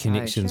the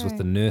connections with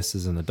the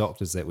nurses and the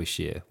doctors that we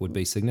share would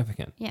be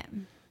significant. Yeah.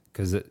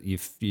 Because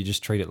you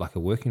just treat it like a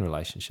working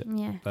relationship.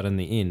 Yeah. But in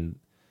the end,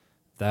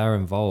 they're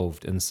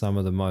involved in some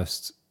of the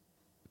most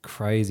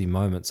crazy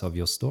moments of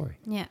your story.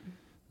 Yeah.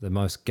 The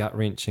most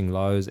gut-wrenching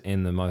lows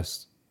and the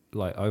most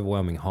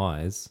overwhelming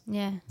highs.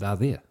 Yeah. They're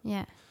there.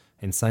 Yeah.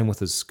 And same with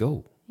his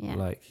school.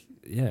 Yeah.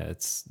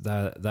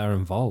 They're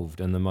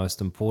involved in the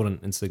most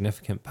important and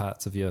significant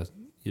parts of your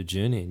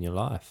journey in your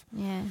life.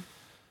 Yeah.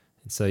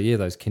 And so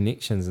those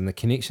connections and the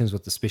connections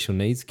with the special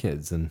needs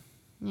kids and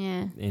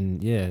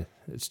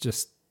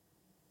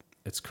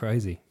it's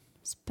crazy.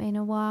 It's been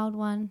a wild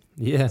one.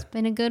 Yeah. It's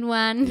been a good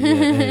one. Yeah,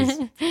 it has.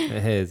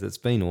 It has. It's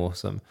been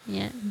awesome.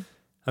 Yeah.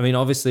 I mean,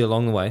 obviously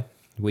along the way,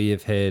 we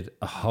have had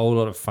a whole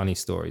lot of funny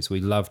stories.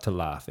 We love to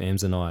laugh.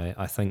 Ams and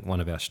I think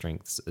one of our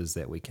strengths is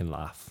that we can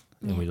laugh.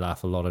 And we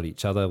laugh a lot at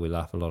each other. We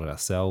laugh a lot at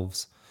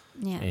ourselves.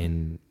 Yeah.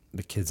 And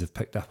the kids have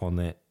picked up on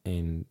that.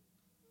 And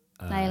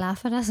they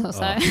laugh at us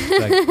also.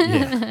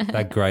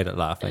 they're great at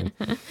laughing.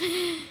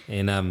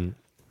 And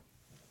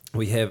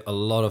we have a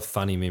lot of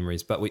funny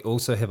memories, but we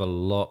also have a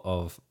lot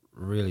of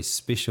really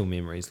special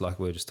memories. Like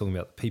we were just talking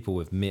about, the people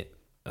we've met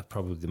are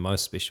probably the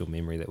most special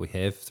memory that we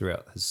have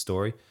throughout his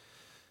story,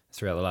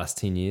 throughout the last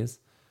 10 years.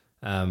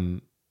 But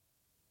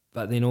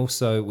then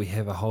also we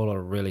have a whole lot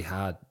of really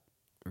hard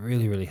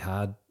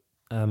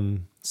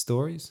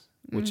stories,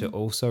 which are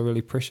also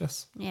really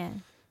precious. Yeah.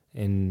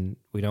 And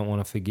we don't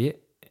want to forget.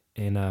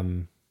 And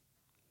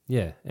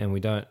and we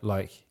don't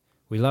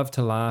we love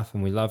to laugh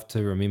and we love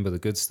to remember the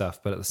good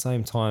stuff, but at the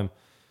same time,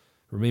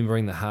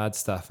 remembering the hard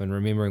stuff and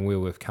remembering where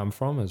we've come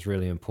from is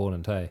really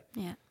important, eh?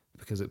 Yeah.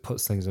 Because it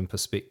puts things in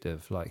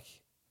perspective. Like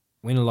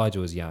when Elijah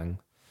was young,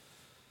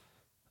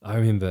 I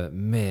remember,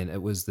 man,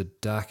 it was the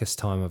darkest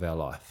time of our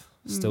life,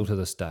 still to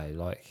this day.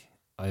 Like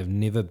I have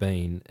never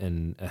been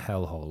in a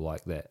hellhole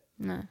like that.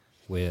 No.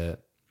 Where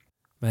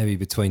maybe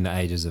between the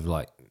ages of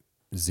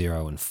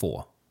 0 and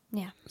 4,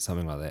 Yeah.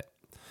 something like that.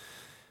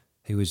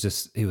 He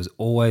was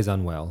always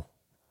unwell,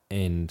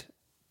 and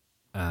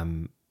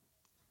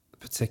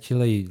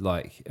particularly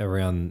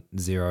around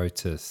 0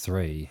 to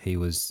 3, he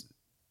was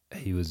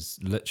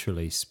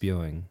literally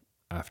spewing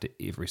after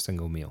every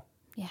single meal.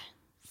 Yeah.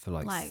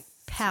 For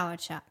power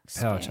chucks.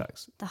 power dude.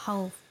 chucks. The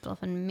whole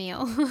flipping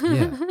meal.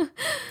 Yeah.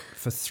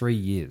 For 3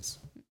 years.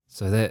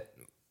 So that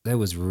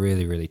was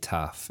really, really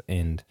tough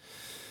and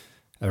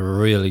a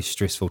really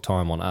stressful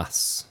time on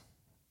us,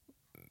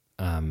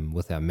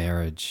 with our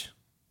marriage,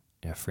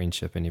 our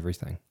friendship and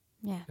everything.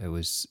 Yeah. It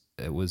was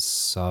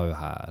so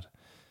hard.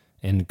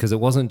 And because it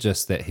wasn't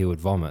just that he would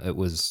vomit, it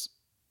was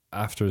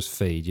after his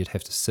feed, you'd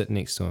have to sit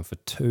next to him for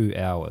 2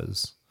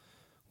 hours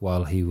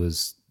while he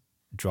was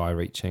dry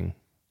reaching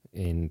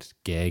and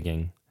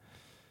gagging.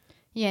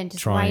 Yeah, and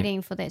just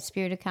waiting for that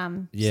spew to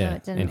come. Yeah, So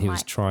it didn't and he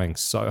was trying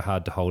so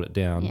hard to hold it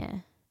down. Yeah.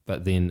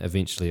 But then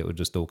eventually it would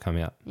just all come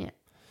out. Yeah.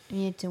 And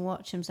you had to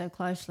watch him so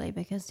closely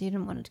because you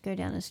didn't want it to go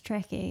down his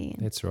trachea.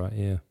 That's right,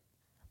 yeah.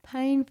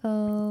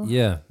 Painful.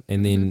 Yeah,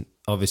 and then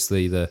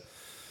obviously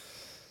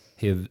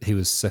he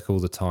was sick all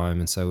the time,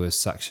 and so we're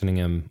suctioning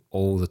him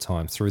all the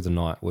time through the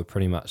night. We're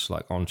pretty much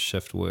on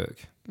shift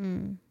work.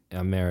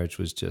 Our marriage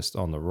was just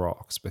on the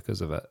rocks because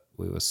of it.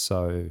 We were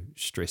so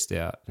stressed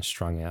out and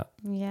strung out.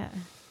 Yeah.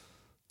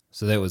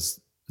 So that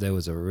was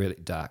a really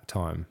dark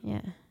time.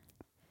 Yeah.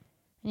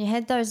 And you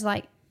had those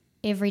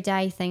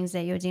everyday things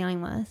that you were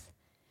dealing with.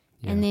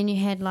 Yeah. And then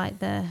you had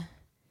the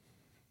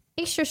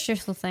extra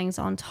stressful things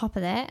on top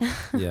of that.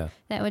 Yeah.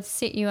 That would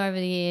set you over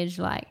the edge.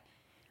 I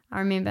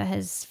remember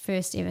his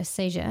first ever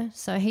seizure.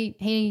 So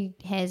he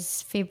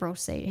has febrile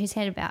seizures. He's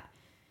had about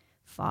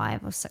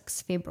 5 or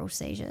 6 febrile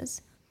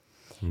seizures.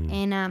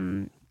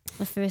 And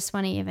the first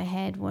one he ever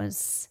had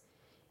was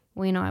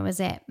when I was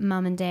at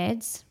mum and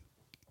dad's.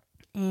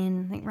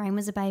 And I think Rain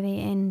was a baby.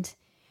 And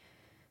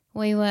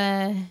we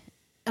were...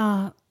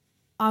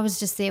 I was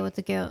just there with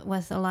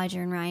Elijah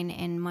and Rain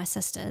and my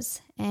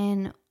sisters.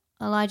 And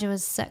Elijah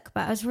was sick,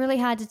 but it was really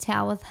hard to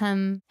tell with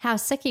him how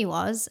sick he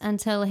was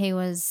until he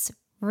was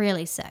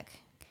really sick.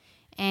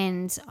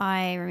 And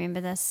I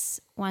remember this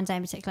one day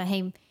in particular,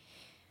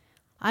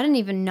 I didn't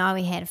even know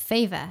he had a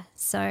fever.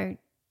 So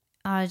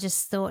I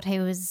just thought he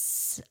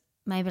was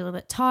maybe a little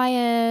bit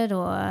tired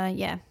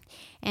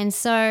And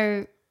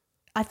so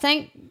I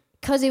think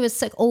because he was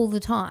sick all the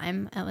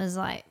time, it was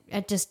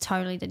it just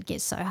totally did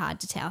get so hard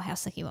to tell how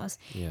sick he was.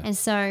 Yeah. And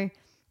so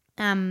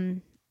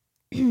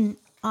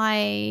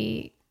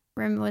I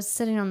remember was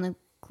sitting on the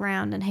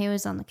ground and he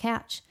was on the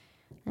couch,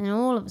 and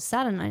all of a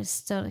sudden I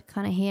just started to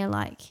kind of hear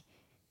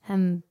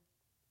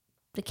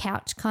the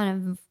couch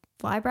kind of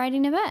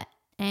vibrating a bit,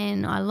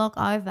 and I look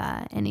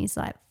over and he's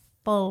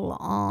full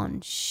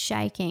on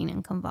shaking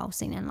and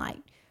convulsing and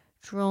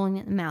drooling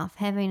at the mouth,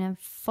 having a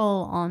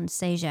full on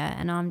seizure.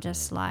 And I'm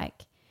just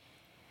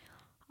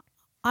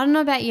I don't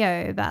know about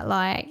you, but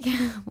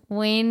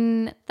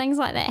when things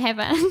like that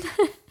happen,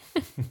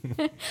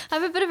 I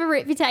have a bit of a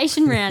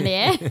reputation around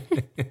here.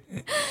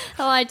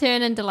 I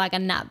turn into a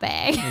nut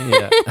bag.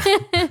 Yeah.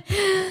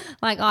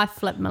 I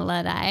flip my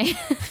lid, eh?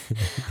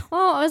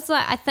 Well, it was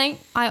I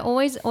think I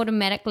always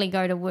automatically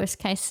go to worst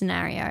case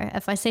scenario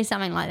if I see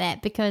something like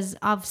that, because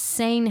I've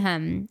seen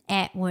him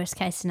at worst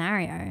case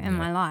scenario in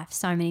my life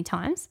so many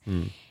times.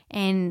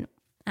 And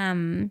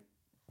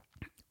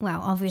well,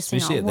 obviously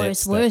Especially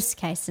not worst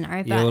case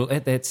scenario, but Yeah, well,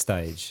 at that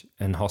stage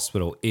in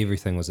hospital,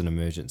 everything was an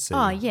emergency.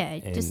 oh yeah,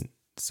 And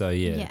so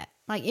yeah.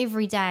 yeah,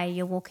 every day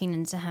you're walking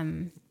into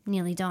him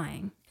nearly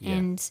dying. Yeah.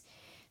 And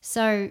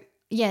so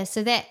yeah,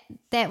 so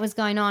that was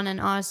going on,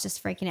 and I was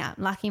just freaking out.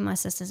 Lucky my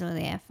sisters were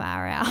there,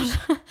 far out.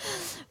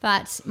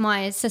 But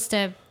my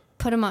sister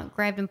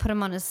grabbed him, put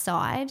him on his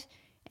side,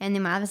 and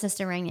then my other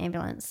sister rang the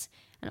ambulance.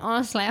 And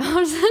honestly, I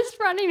was just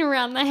running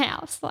around the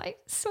house, like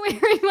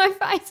swearing my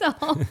face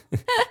off.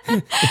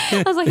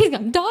 I was like, he's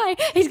going to die.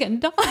 He's going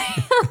to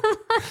die.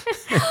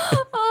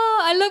 Oh,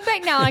 I look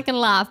back now and I can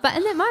laugh. But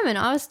in that moment,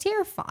 I was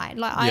terrified.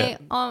 Like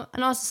and I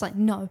was just like,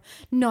 no,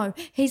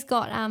 he's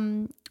got,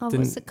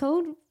 what's it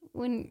called?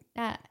 When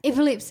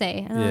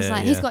epilepsy. And I was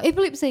like, he's got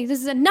epilepsy. This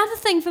is another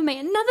thing for me,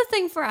 another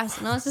thing for us.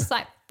 And I was just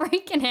like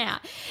freaking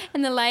out.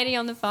 And the lady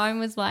on the phone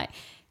was like,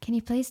 can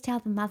you please tell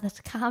the mother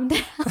to calm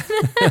down?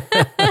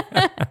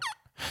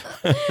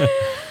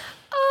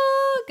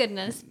 Oh,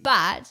 goodness.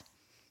 But,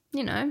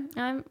 you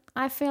know,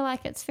 I feel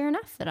like it's fair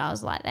enough that I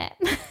was like that.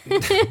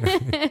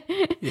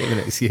 You have an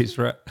excuse,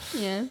 right?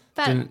 Yeah.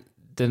 But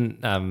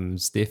Didn't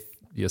Steph,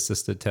 your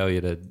sister, tell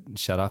you to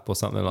shut up or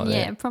something like that?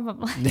 Yeah,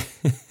 probably.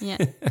 Yeah.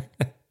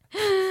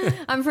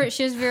 I'm pretty,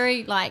 she was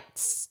very like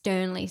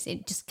sternly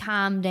said, just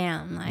calm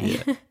down.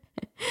 Like,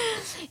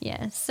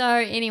 yeah. So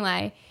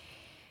anyway,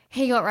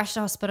 he got rushed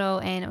to hospital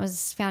and it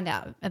was found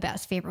out about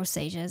his febrile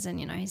seizures, and,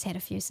 you know, he's had a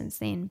few since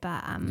then.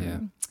 But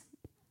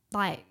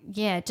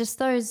just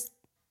those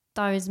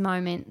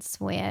moments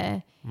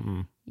where,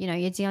 you know,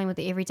 you're dealing with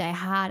the everyday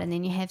hard and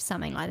then you have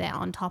something like that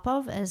on top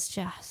of is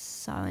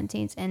just so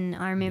intense. And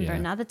I remember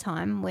another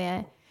time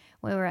where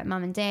we were at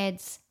mum and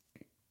dad's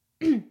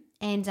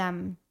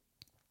and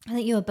I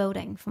think you were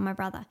building for my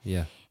brother.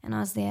 Yeah. And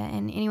I was there.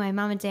 And anyway,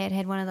 mum and dad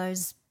had one of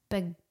those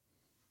big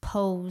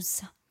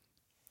pools,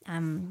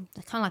 kind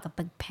of like a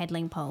big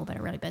paddling pool, but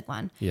a really big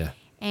one. Yeah.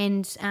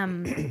 And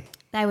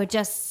they were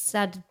just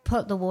started to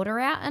put the water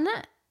out in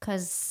it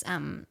because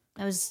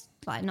it was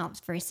like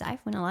not very safe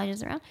when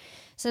Elijah's around.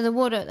 So the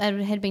water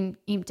had been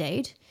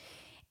emptied.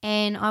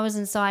 And I was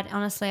inside.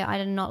 Honestly, I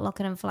did not look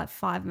at him for like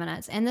 5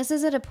 minutes. And this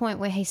is at a point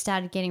where he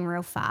started getting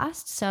real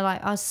fast. So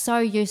like I was so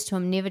used to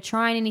him never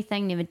trying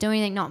anything, never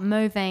doing anything, not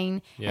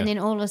moving. Yeah. And then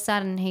all of a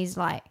sudden he's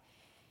like,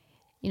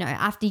 you know,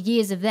 after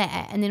years of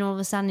that, and then all of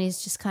a sudden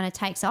he's just kind of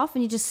takes off,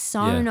 and you just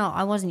not.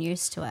 I wasn't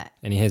used to it.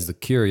 And he has the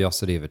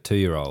curiosity of a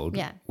 2-year-old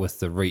with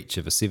the reach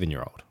of a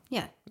 7-year-old.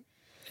 Yeah.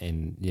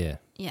 And yeah.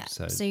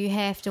 So you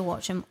have to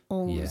watch him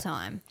all the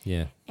time.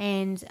 Yeah.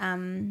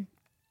 And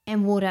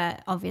water,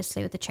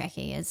 obviously, with the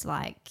trachea is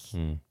like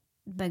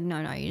big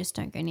no. You just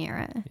don't go near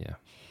it. Yeah.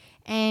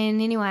 And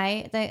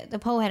anyway, the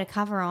pool had a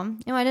cover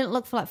on. And I didn't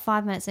look for like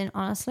 5 minutes. And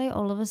honestly,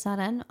 all of a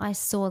sudden, I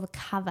saw the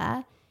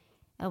cover.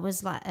 It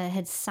was like it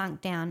had sunk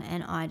down,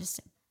 and I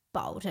just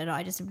bolted.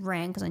 I just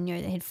ran because I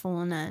knew that he'd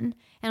fallen in.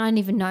 And I didn't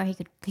even know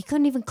he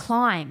couldn't even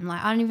climb.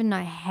 Like, I don't even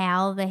know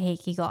how the heck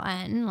he got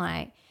in.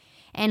 Like,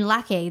 and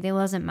lucky there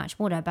wasn't much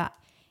water, but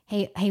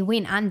he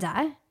went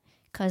under,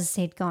 because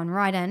he'd gone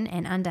right in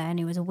and under, and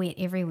he was wet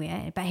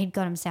everywhere. But he'd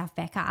got himself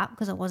back up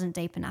because it wasn't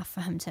deep enough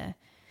for him to,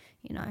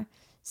 you know,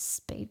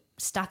 be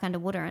stuck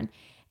underwater in.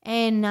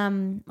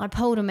 And I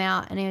pulled him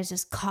out, and he was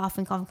just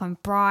coughing,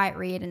 bright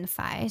red in the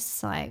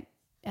face. Like,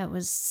 it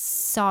was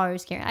so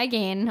scary.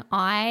 Again,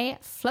 I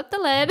flipped the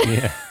lid.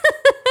 Yeah.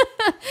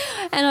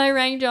 And I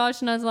rang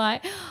Josh, and I was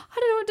like, I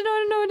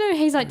don't know what to do.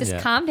 He's like, just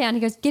calm down. He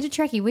goes, get a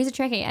trachea. Where's a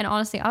trachea? And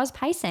honestly, I was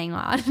pacing.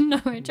 Like, I didn't know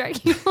where a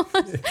trachea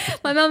was.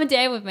 My mum and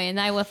dad with me, and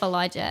they were with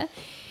Elijah.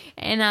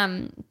 And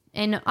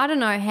I don't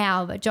know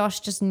how, but Josh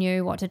just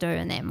knew what to do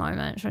in that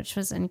moment, which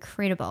was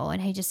incredible. And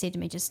he just said to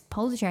me, just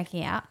pull the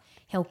trachea out.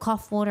 He'll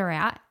cough water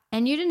out.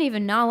 And you didn't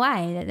even know,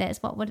 that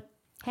that's what would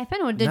happen?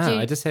 Or did you? No,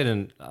 I just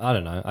hadn't, I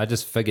don't know. I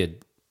just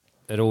figured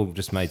it all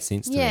just made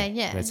sense to me.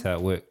 Yeah. That's how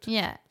it worked.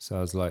 Yeah. So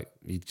I was like,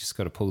 you just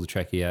got to pull the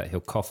trachea out. He'll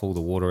cough all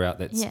the water out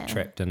that's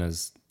trapped in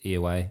his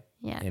airway.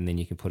 Yeah. And then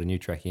you can put a new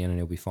trachea in and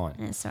he'll be fine.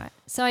 That's right.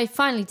 So I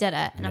finally did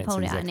it, and I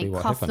pulled it out, and he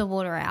coughed the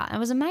water out. It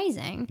was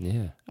amazing.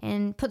 Yeah.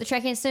 And put the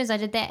trachea in. As soon as I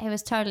did that, he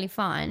was totally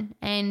fine.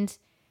 And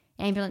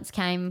ambulance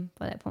came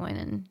by that point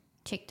and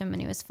checked him,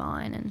 and he was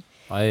fine. And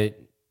I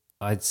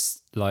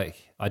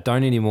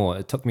don't anymore.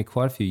 It took me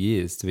quite a few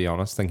years, to be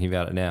honest, thinking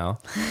about it now,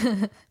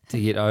 to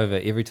get over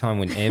every time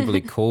when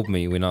Amberly called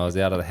me when I was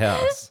out of the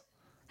house,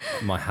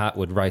 my heart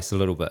would race a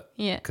little bit.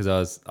 Yeah.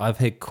 Because I've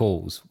had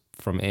calls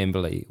from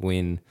Amberly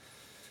when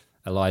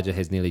Elijah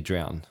has nearly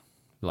drowned.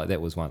 Like,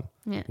 that was one.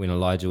 Yeah. When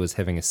Elijah was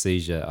having a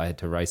seizure, I had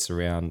to race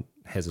around,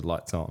 hazard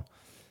lights on.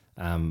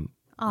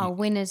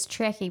 When his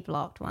trachea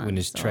blocked once. When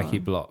his trachea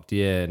blocked,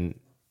 yeah. And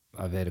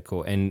I've had a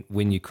call. And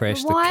when you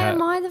crashed the car... Why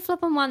am I the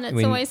flipping one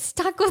that's always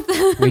stuck with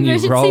the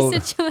emergency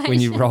situation? When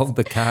you rolled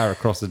the car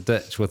across a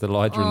ditch with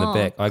Elijah in the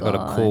back, I got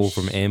a call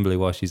from Amberly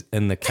while she's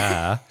in the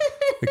car.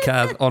 The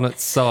car's on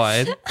its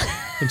side.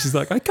 And she's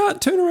like, I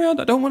can't turn around.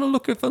 I don't want to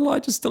look if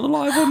Elijah's still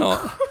alive or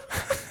not.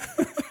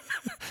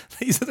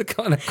 These are the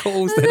kind of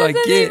calls that I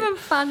get. This isn't even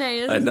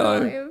funny. I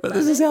know, but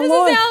this is our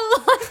life. This is our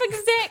life,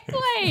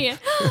 exactly.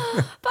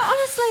 But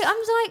honestly,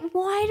 I'm like,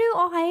 why do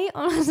I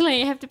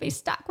honestly have to be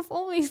stuck with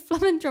all these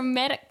flipping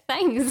dramatic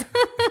things?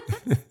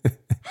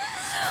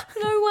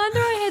 No wonder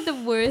I had the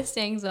worst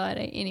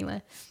anxiety.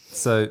 Anyway.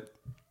 So,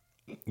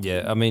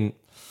 yeah, I mean,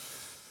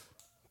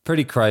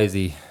 pretty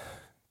crazy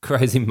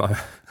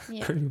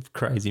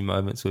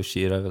moments we've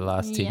shared over the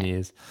last 10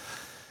 years.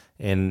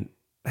 And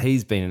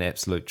he's been an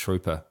absolute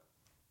trooper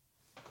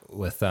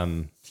with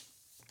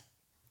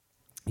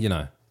you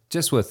know,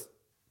 just with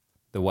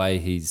the way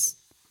he's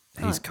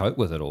coped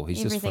with it all,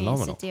 he's just Everything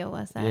phenomenal. to deal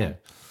with. Yeah.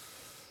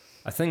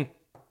 I think,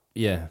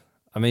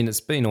 I mean,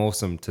 it's been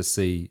awesome to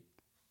see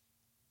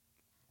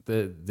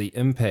the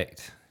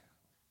impact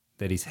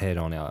that he's had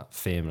on our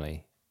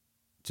family,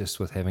 just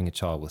with having a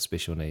child with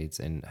special needs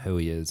and who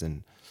he is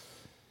and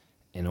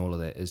all of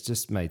that. It's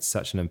just made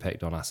such an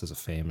impact on us as a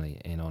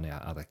family and on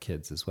our other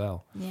kids as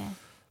well. Yeah.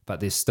 But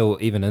there's still,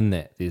 even in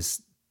that,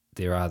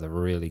 there are the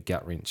really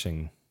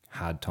gut-wrenching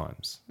hard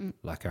times.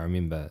 Like, I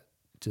remember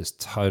just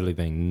totally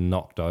being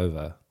knocked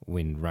over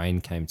when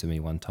Rain came to me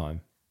one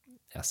time,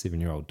 our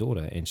 7-year-old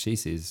daughter, and she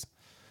says,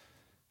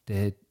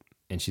 Dad,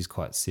 and she's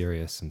quite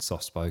serious and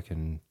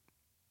soft-spoken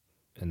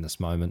in this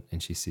moment,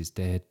 and she says,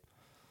 Dad,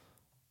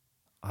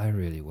 I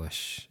really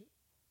wish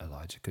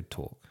Elijah could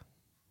talk.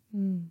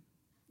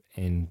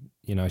 And,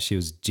 you know, she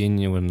was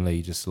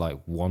genuinely just like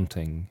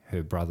wanting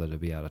her brother to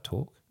be able to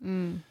talk.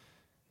 And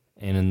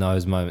in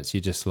those moments,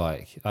 you just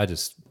like, I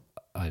just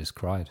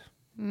cried.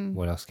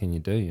 What else can you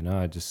do? You know,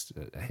 I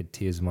had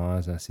tears in my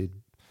eyes, and I said,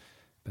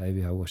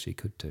 baby, I wish he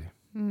could too.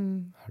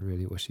 I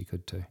really wish he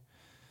could too.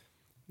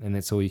 And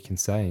that's all you can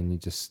say. And you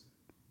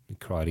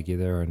cry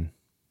together and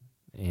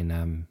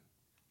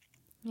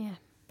Yeah.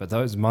 but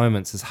those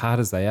moments, as hard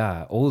as they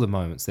are, all the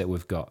moments that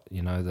we've got,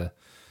 you know, the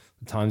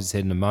times he's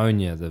had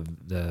pneumonia,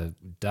 the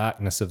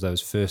darkness of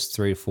those first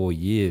 3 or 4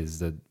 years,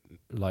 the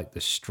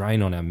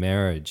strain on our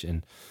marriage,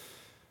 and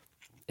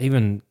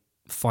even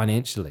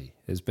financially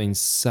has been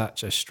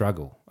such a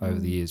struggle over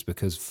the years,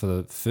 because for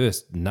the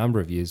first number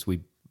of years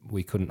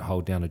we couldn't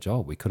hold down a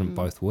job. We couldn't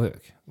both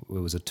work. It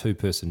was a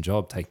 2-person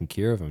job taking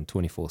care of him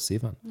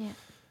 24/7. Yeah.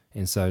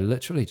 And so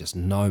literally just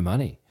no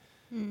money.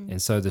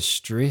 And so the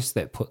stress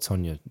that puts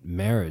on your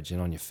marriage and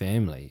on your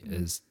family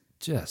is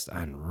just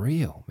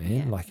unreal,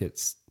 man. Yeah. Like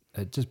it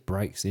just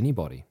breaks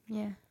anybody.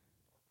 Yeah.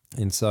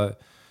 And so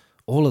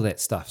all of that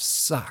stuff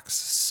sucks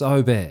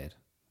so bad.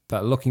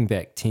 But looking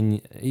back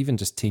 10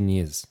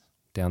 years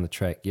down the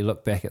track, you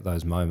look back at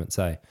those moments,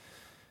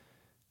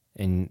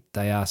 and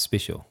they are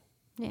special.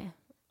 Yeah.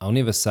 I'll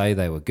never say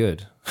they were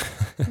good.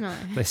 No.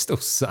 They still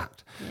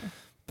sucked.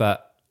 Yeah.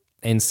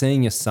 And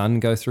seeing your son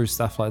go through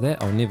stuff like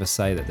that, I'll never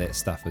say that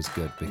stuff is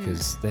good,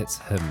 because that's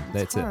him.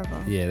 That's it.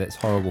 horrible. Yeah, that's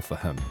horrible for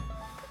him.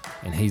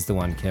 And he's the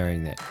one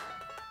carrying that.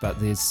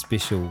 But there's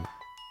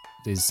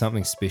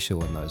something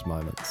special in those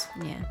moments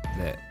Yeah.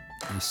 that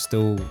you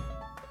still,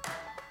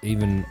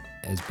 even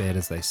as bad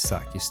as they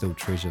suck, you still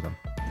treasure them.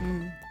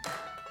 And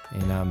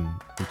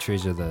you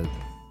treasure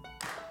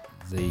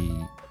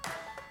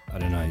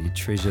you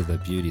treasure the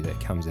beauty that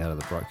comes out of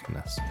the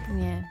brokenness.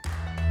 Yeah.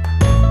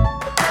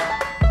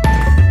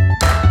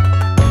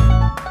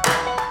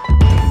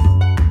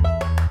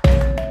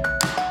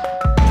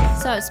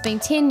 So it's been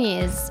 10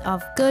 years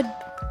of good,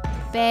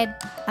 bad,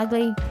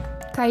 ugly,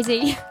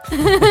 crazy,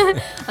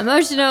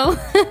 emotional,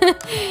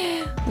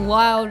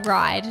 wild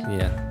ride.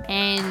 Yeah.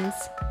 And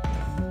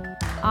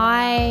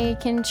I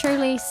can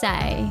truly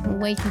say,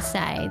 we can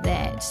say,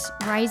 that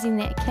raising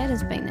that kid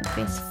has been the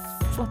best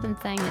flipping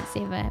thing that's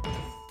ever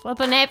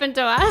flipping happened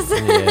to us.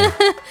 Yeah.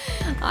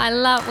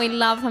 We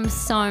love him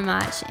so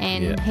much,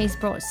 and Yeah. he's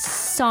brought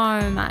so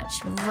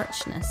much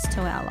richness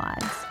to our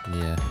lives.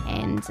 Yeah.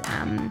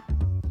 And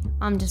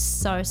I'm just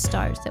so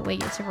stoked that we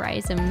get to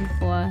raise him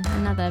for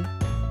another,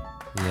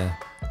 Yeah.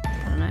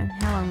 I don't know,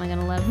 how long am I going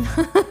to live?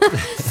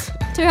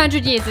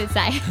 200 years, let's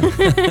say.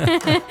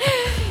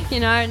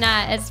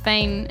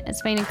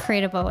 It's been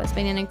incredible. It's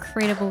been an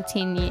incredible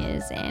 10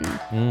 years, and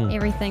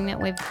everything that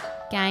we've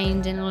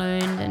gained and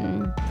learned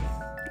and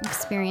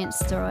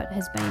experienced through it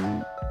has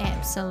been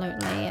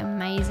absolutely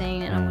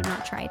amazing, and I would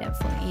not trade it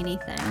for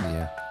anything.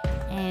 Yeah.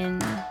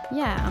 And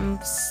I'm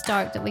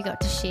stoked that we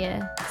got to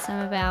share some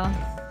of our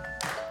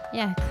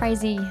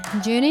crazy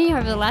journey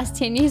over the last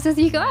 10 years with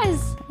you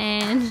guys,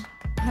 and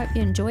I hope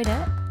you enjoyed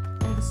it,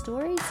 all the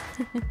stories.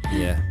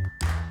 Yeah.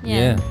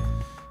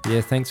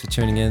 Yeah, thanks for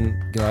tuning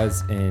in,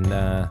 guys. And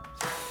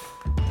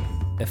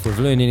if we've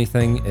learned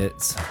anything,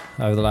 it's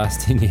over the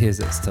last 10 years,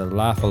 it's to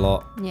laugh a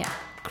lot,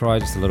 cry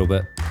just a little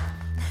bit,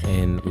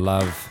 and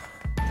love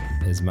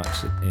as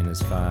much and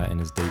as far and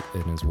as deep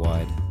and as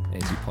wide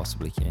as you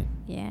possibly can.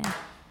 Yeah.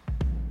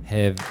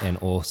 Have an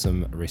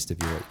awesome rest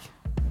of your week.